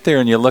you sit there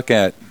and you look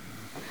at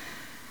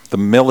the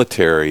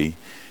military,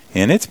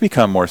 and it's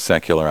become more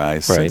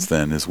secularized since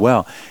then as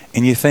well.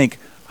 And you think,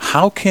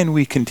 how can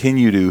we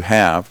continue to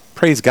have,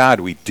 praise God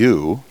we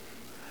do,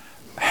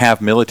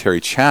 have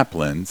military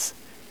chaplains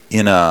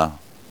in a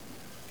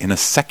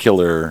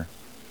secular,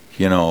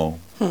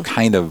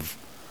 kind of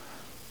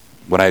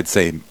what I'd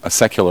say a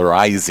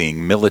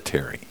secularizing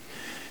military.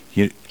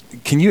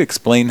 Can you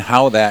explain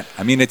how that?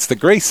 I mean, it's the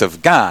grace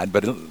of God,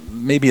 but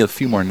maybe a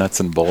few more nuts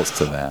and bolts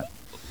to that.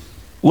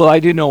 Well, I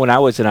do know when I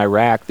was in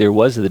Iraq, there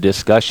was the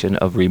discussion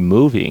of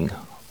removing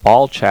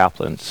all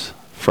chaplains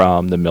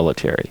from the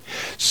military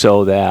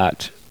so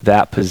that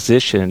that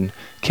position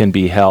can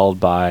be held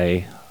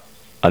by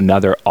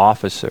another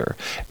officer,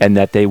 and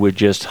that they would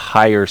just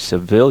hire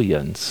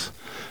civilians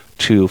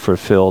to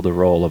fulfill the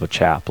role of a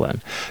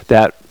chaplain.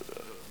 That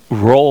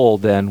role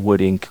then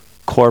would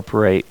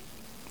incorporate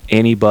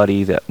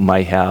anybody that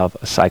might have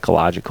a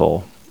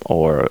psychological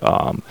or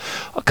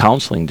a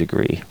counseling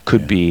degree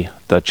could be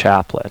the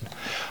chaplain.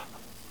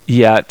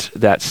 Yet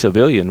that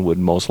civilian would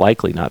most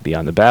likely not be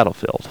on the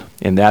battlefield,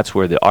 and that's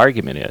where the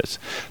argument is: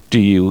 do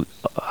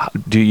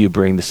you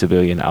bring the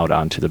civilian out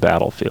onto the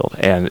battlefield?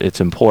 And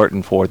it's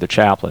important for the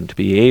chaplain to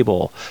be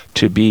able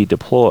to be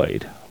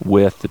deployed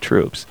with the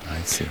troops.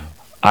 I see.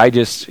 I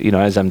just,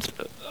 as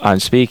I'm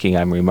speaking,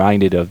 I'm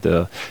reminded of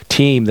the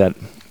team that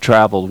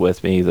traveled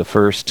with me the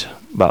first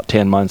about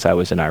 10 months I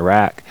was in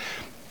Iraq,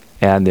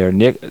 and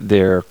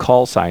their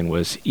call sign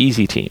was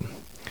Easy Team.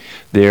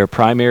 Their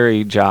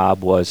primary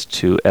job was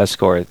to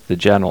escort the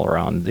general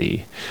around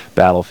the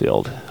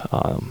battlefield,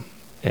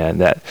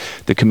 and that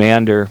the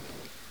commander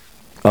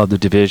of the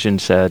division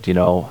said,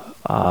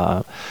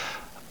 we're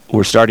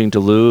starting to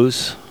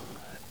lose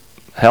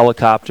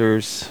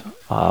helicopters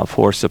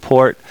for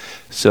support,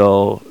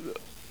 so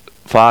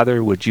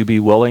Father, would you be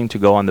willing to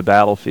go on the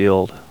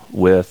battlefield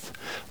with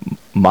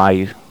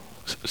my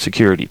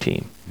security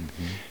team?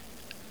 Mm-hmm.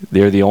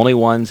 They're the only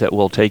ones that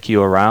will take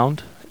you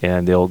around,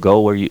 and they'll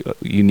go where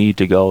you need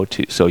to go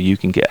to, so you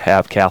can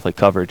have Catholic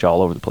coverage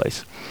all over the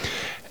place.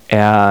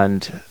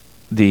 And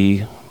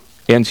the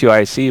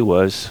NCOIC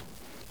was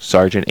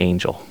Sergeant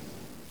Angel.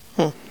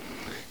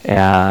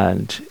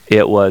 And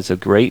it was a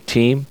great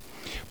team,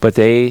 but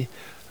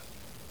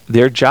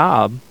their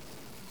job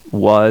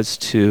was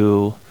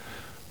to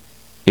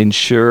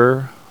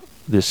ensure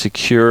the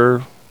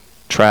secure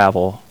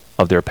travel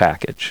of their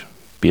package,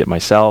 be it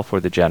myself or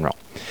the general.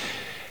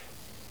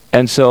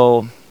 And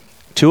so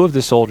 2 of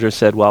the soldiers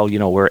said, well,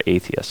 we're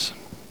atheists.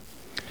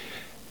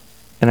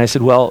 And I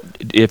said, well,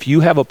 if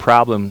you have a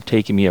problem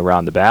taking me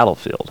around the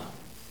battlefield,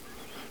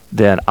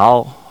 then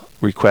I'll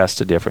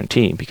request a different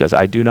team, because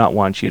I do not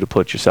want you to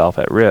put yourself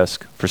at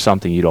risk for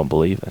something you don't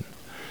believe in.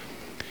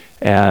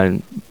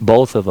 And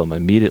both of them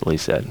immediately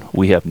said,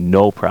 we have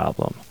no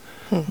problem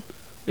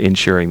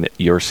ensuring that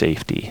your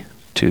safety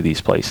to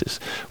these places.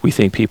 We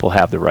think people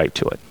have the right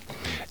to it.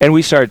 And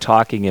we started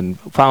talking and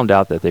found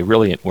out that they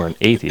really weren't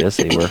atheists,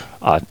 they were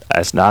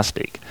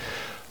agnostic.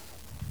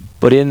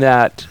 But in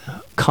that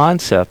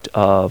concept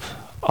of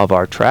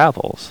our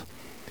travels,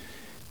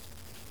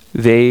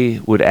 they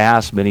would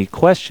ask many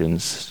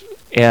questions,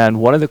 and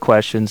one of the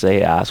questions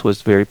they asked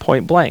was very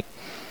point blank.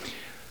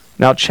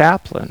 Now,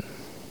 chaplain,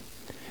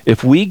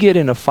 if we get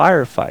in a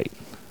firefight,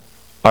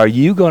 are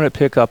you going to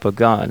pick up a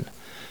gun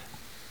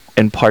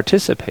and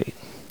participate?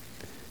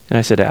 And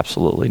I said,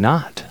 absolutely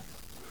not.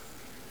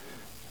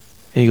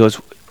 And he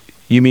goes,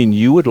 you mean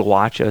you would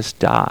watch us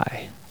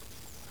die?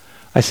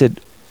 I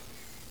said,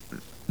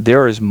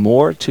 there is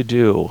more to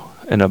do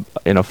in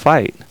a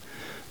fight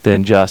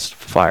than just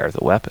fire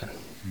the weapon.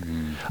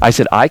 Mm-hmm. I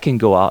said, I can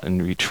go out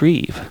and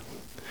retrieve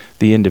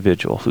the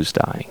individual who's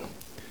dying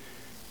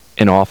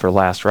and offer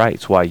last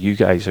rites while you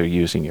guys are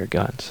using your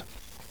guns.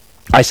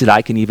 I said,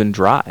 I can even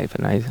drive.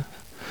 And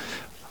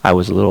I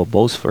was a little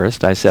boastful.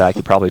 I said, I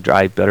could probably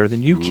drive better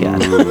than you can.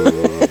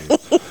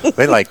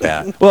 They like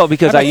that. Well,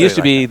 because I used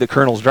to be the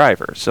colonel's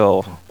driver,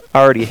 so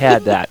I already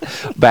had that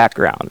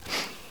background,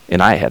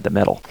 and I had the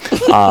medal.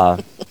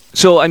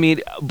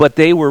 But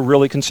they were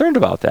really concerned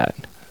about that.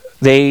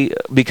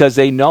 Because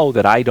they know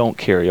that I don't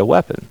carry a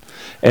weapon.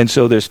 And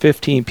so there's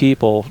 15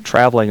 people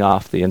traveling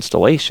off the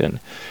installation,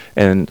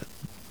 and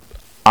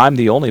I'm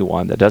the only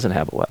one that doesn't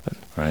have a weapon.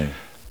 Right.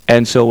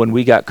 And so when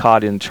we got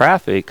caught in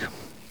traffic,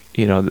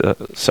 the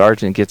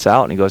sergeant gets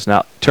out and he goes,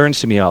 now turns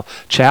to me,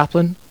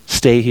 chaplain,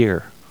 stay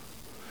here.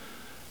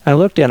 I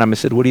looked at him and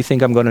said, what do you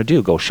think I'm going to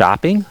do? Go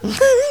shopping?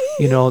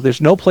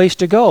 There's no place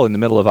to go in the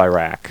middle of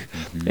Iraq.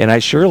 Mm-hmm. And I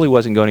surely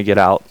wasn't going to get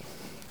out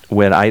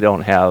when I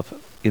don't have,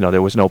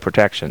 there was no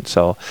protection.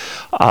 So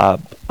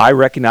I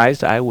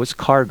recognized I was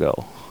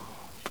cargo.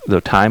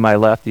 The time I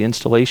left the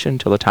installation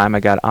till the time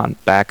I got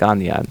back on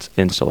the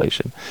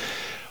installation.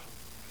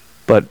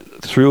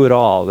 But through it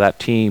all, that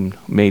team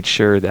made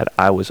sure that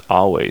I was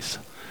always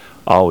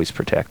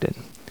protected.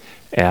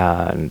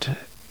 And,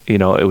 it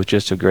was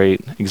just a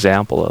great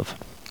example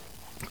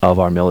of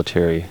our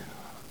military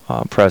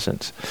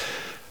presence.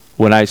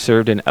 When I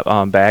served in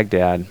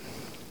Baghdad,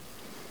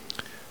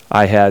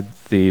 I had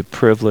the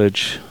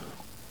privilege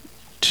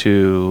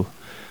to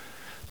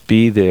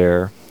be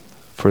there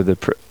for the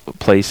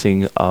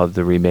placing of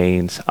the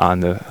remains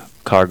on the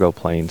cargo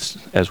planes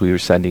as we were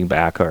sending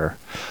back our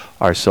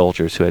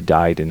soldiers who had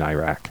died in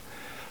Iraq.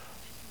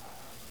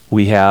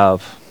 We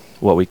have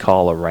what we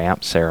call a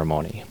ramp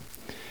ceremony.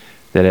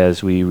 that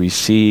as we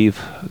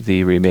receive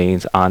the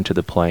remains onto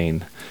the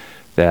plane,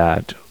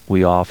 that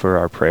we offer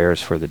our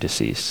prayers for the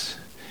deceased.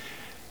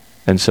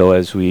 And so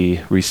as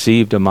we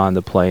received them on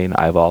the plane,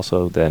 I've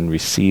also then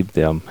received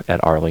them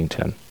at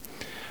Arlington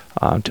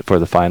for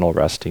the final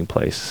resting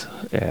place.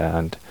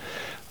 And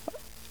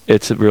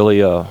it's really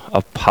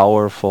a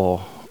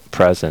powerful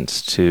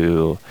presence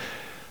to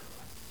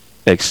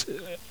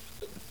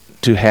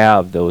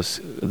have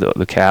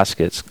the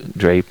caskets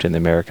draped in the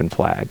American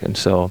flag. And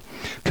so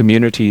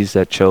communities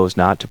that chose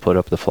not to put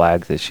up the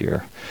flag this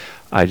year,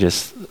 I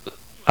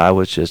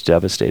was just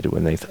devastated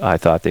when I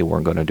thought they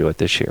weren't going to do it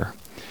this year.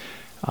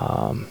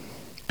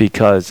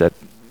 Because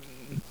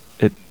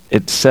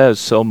it says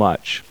so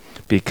much,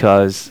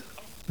 because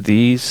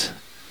these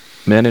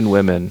men and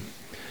women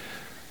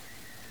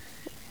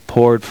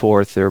poured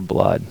forth their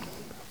blood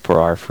for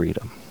our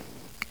freedom.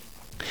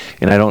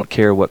 And I don't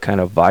care what kind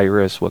of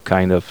virus, what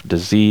kind of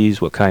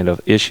disease, what kind of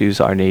issues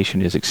our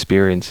nation is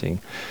experiencing.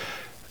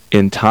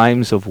 In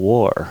times of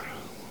war,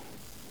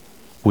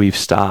 we've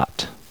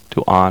stopped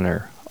to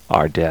honor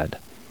our dead.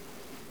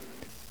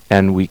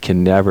 And we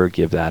can never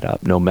give that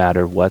up, no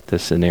matter what the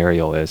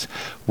scenario is.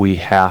 We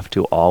have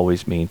to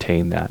always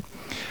maintain that.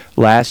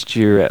 Last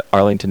year at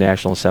Arlington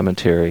National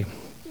Cemetery,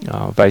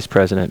 Vice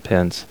President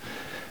Pence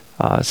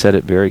said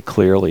it very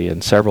clearly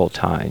and several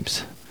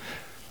times.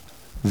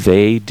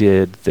 They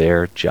did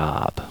their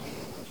job.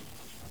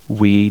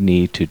 We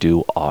need to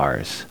do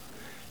ours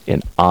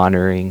in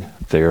honoring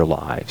their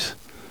lives.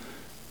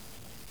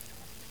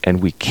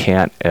 And we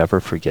can't ever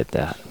forget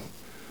that.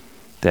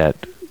 That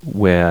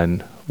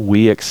when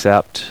we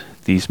accept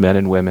these men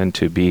and women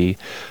to be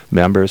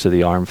members of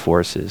the armed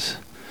forces,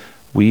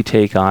 we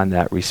take on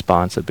that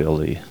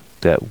responsibility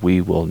that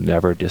we will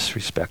never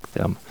disrespect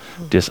them,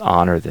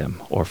 dishonor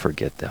them, or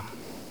forget them.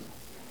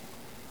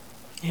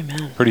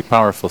 Amen. Pretty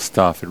powerful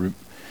stuff. It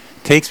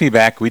takes me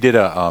back. We did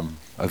a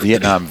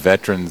Vietnam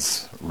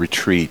veterans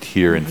retreat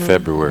here in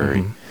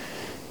February.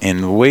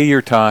 And the way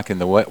you're talking,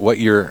 what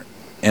you're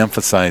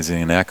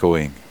emphasizing and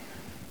echoing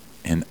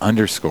and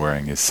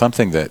underscoring is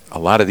something that a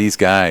lot of these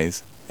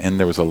guys, and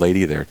there was a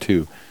lady there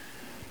too,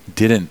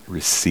 didn't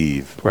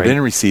receive. Right.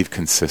 Didn't receive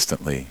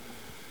consistently.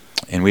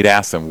 And we'd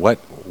ask them, what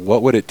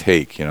would it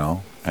take,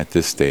 at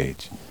this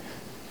stage?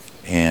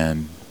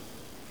 And,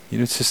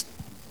 it's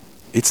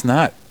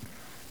not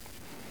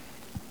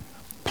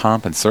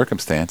pomp and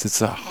circumstance.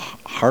 It's a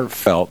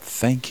heartfelt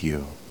thank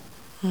you.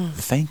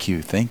 Thank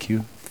you, thank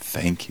you,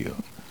 thank you.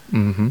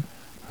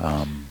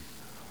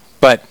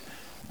 But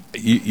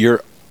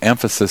your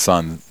emphasis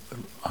on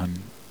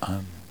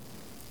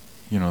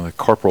the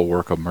corporal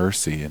work of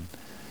mercy and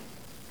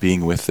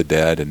being with the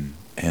dead and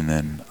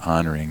then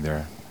honoring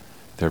their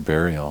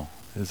burial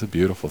is a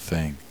beautiful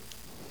thing.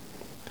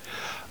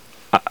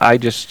 I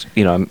just,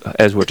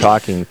 as we're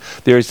talking,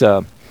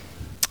 I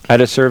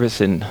had a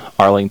service in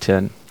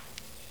Arlington,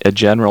 a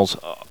general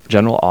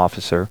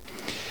officer,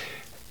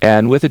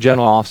 and with a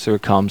general officer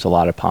comes a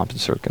lot of pomp and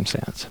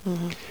circumstance.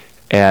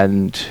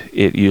 And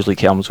it usually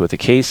comes with a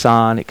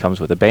caisson, it comes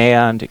with a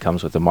band, it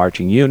comes with a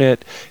marching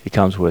unit, it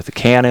comes with the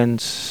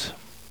cannons,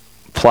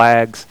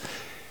 flags,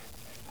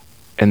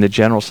 and the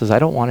general says, I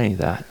don't want any of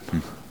that.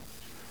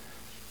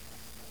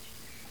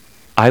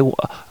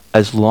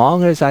 As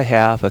long as I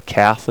have a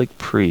Catholic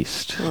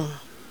priest,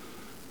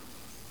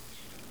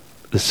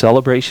 the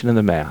celebration of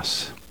the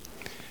Mass,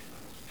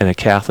 and a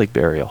Catholic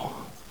burial,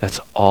 that's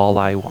all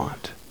I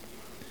want.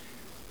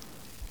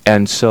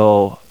 And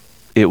so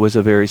it was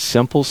a very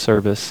simple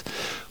service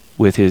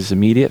with his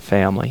immediate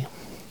family,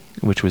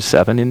 which was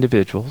 7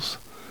 individuals,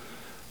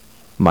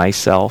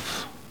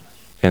 myself,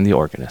 and the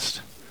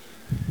organist.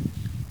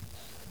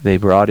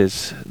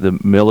 The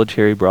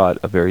military brought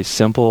a very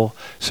simple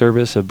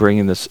service of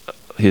bringing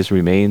his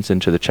remains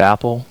into the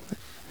chapel.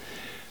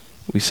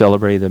 We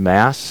celebrated the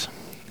Mass,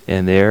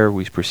 and there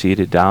we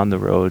proceeded down the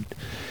road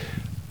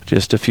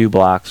just a few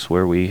blocks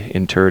where we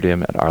interred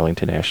him at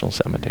Arlington National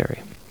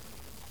Cemetery.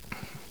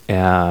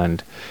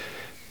 And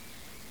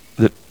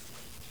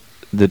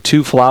the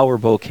 2 flower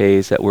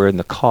bouquets that were in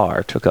the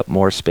car took up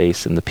more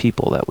space than the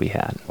people that we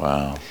had.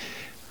 Wow.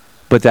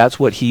 But that's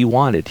what he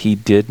wanted. He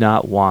did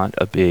not want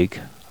a big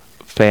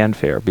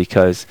fanfare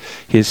because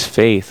his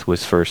faith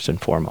was first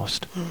and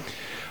foremost.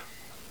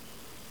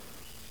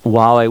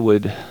 While I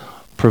would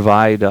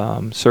provide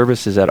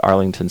services at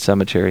Arlington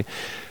Cemetery,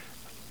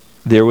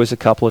 there was a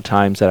couple of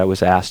times that I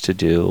was asked to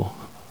do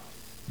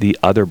the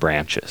other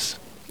branches.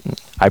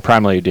 I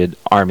primarily did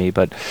Army,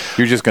 but...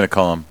 You're just going to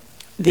call them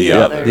the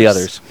others. The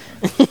others.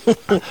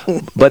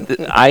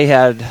 But I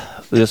had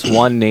this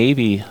one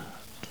Navy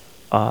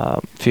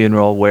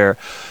funeral where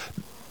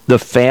the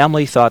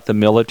family thought the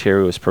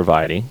military was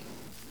providing.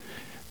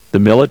 The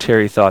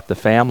military thought the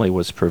family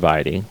was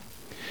providing.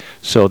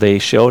 So they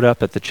showed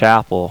up at the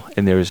chapel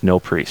and there was no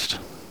priest.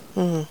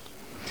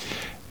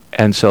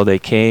 And so they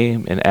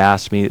came and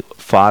asked me,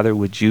 Father,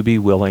 would you be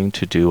willing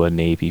to do a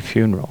Navy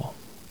funeral?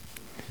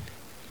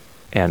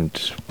 And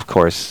of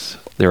course,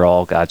 they're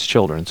all God's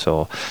children,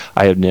 so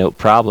I had no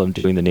problem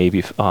doing the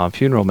Navy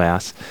funeral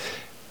Mass.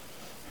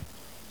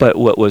 But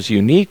what was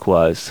unique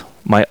was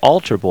my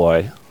altar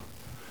boy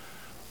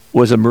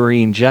was a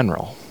Marine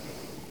general.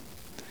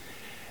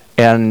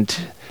 And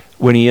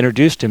when he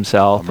introduced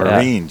himself... A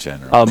Marine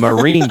general. A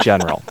Marine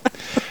general.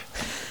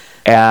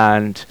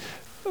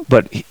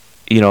 But he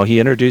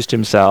introduced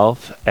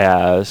himself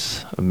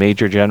as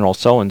Major General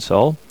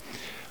so-and-so.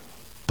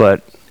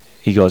 But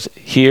he goes,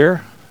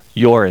 here,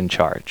 you're in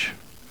charge.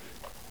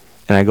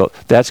 And I go,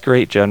 that's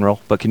great,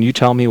 General, but can you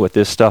tell me what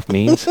this stuff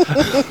means?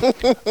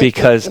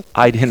 Because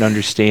I didn't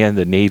understand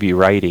the Navy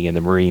writing and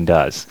the Marine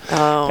does.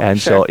 Oh,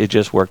 and sure. so it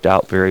just worked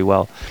out very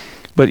well.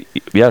 But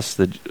yes,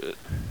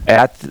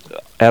 at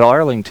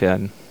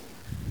Arlington,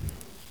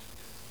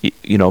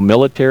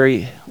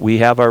 military, we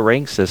have our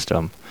rank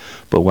system.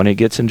 But when it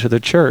gets into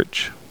the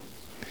church,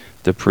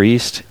 the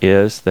priest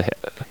is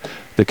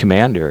the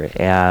commander,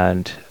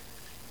 and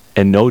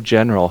no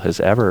general has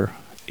ever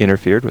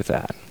interfered with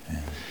that.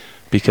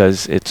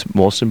 Because it's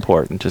most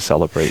important to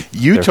celebrate.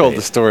 You their told faith.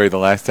 the story the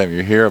last time you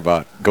were here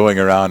about going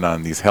around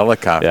on these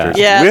helicopters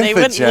Yeah, with they the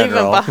wouldn't leave him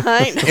general,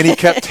 behind. and he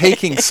kept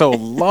taking so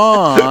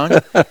long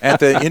at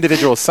the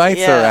individual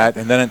sites they're at,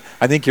 and then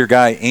I think your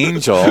guy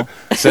Angel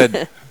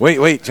said,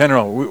 "Wait,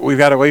 General, we've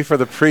got to wait for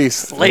the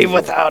priest. Leave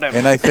without him."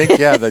 And I think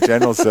the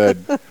general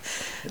said,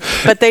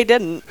 but they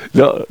didn't.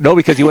 No,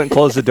 because he wouldn't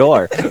close the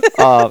door.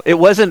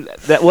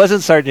 That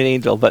wasn't Sergeant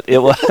Angel, but it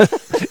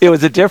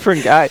was a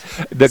different guy,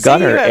 the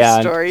gunner. You have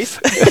and stories.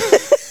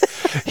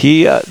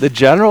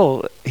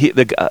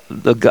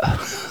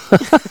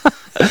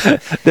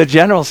 The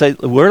general said,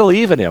 "We're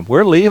leaving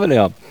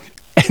him.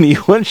 And he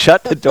wouldn't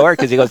shut the door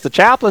because he goes, the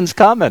chaplain's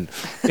coming.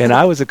 And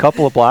I was a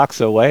couple of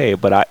blocks away,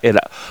 but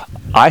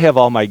I have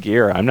all my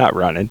gear. I'm not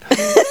running.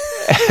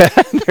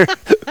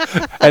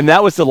 And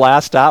that was the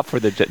last stop for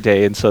the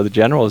day, and so the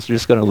general was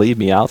just going to leave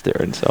me out there.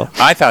 And so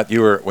I thought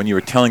when you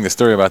were telling the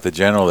story about the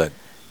general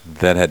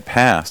that had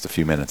passed a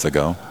few minutes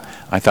ago,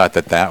 I thought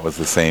that was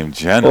the same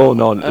general.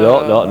 Oh,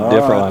 no,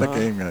 different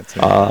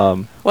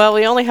one. Well,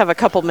 we only have a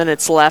couple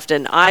minutes left,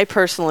 and I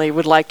personally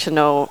would like to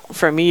know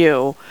from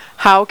you,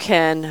 how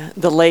can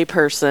the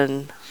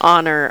layperson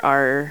honor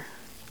our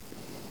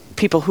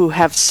people who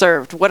have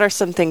served? What are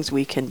some things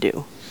we can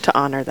do to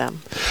honor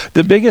them?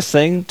 The biggest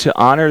thing to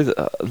honor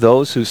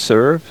those who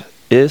serve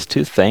is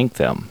to thank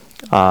them.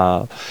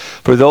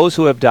 For those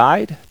who have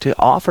died, to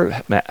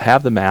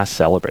have the Mass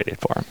celebrated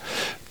for them.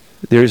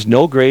 There's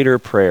no greater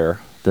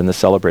prayer than the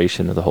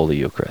celebration of the Holy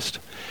Eucharist.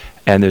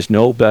 And there's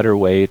no better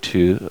way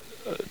to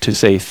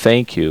say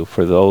thank you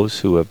for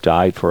those who have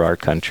died for our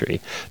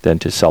country than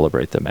to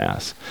celebrate the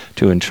Mass,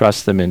 to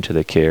entrust them into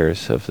the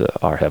cares of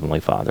our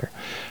Heavenly Father.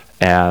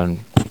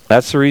 And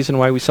that's the reason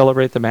why we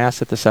celebrate the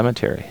Mass at the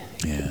cemetery,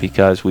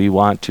 because we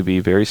want to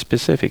be very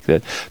specific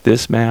that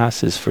this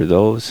Mass is for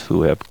those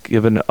who have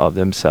given of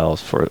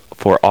themselves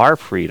for our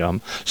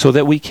freedom so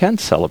that we can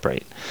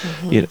celebrate.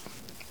 Mm-hmm.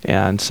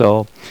 And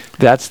so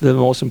that's the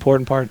most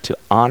important part, to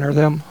honor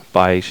them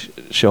by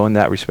showing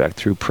that respect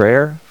through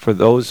prayer for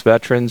those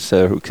veterans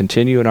who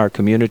continue in our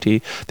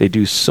community. They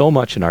do so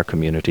much in our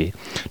community,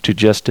 to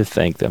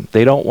thank them.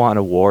 They don't want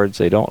awards,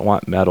 they don't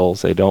want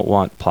medals, they don't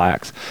want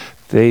plaques.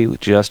 They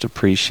just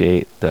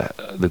appreciate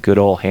the good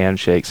old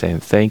handshake saying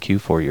thank you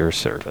for your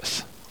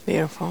service.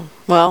 Beautiful.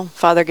 Well,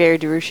 Father Gary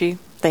DeRucci,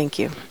 thank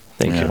you.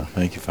 Thank you.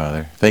 Thank you,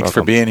 Father. Thanks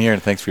for being here,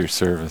 and thanks for your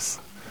service.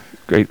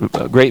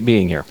 Great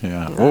being here.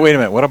 Yeah. Well, wait a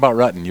minute. What about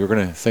Rutten? You were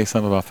going to say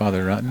something about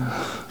Father Rutten?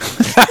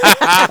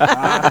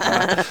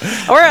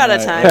 We're out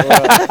of time.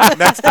 Well,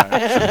 next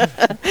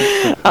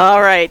time.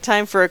 All right.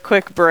 Time for a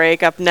quick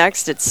break. Up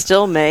next, it's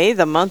still May,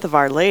 the month of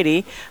Our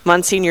Lady.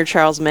 Monsignor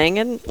Charles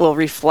Mangan will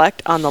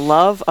reflect on the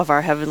love of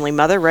our Heavenly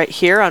Mother right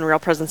here on Real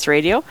Presence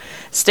Radio.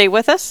 Stay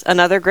with us.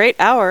 Another great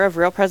hour of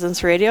Real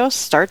Presence Radio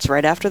starts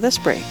right after this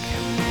break.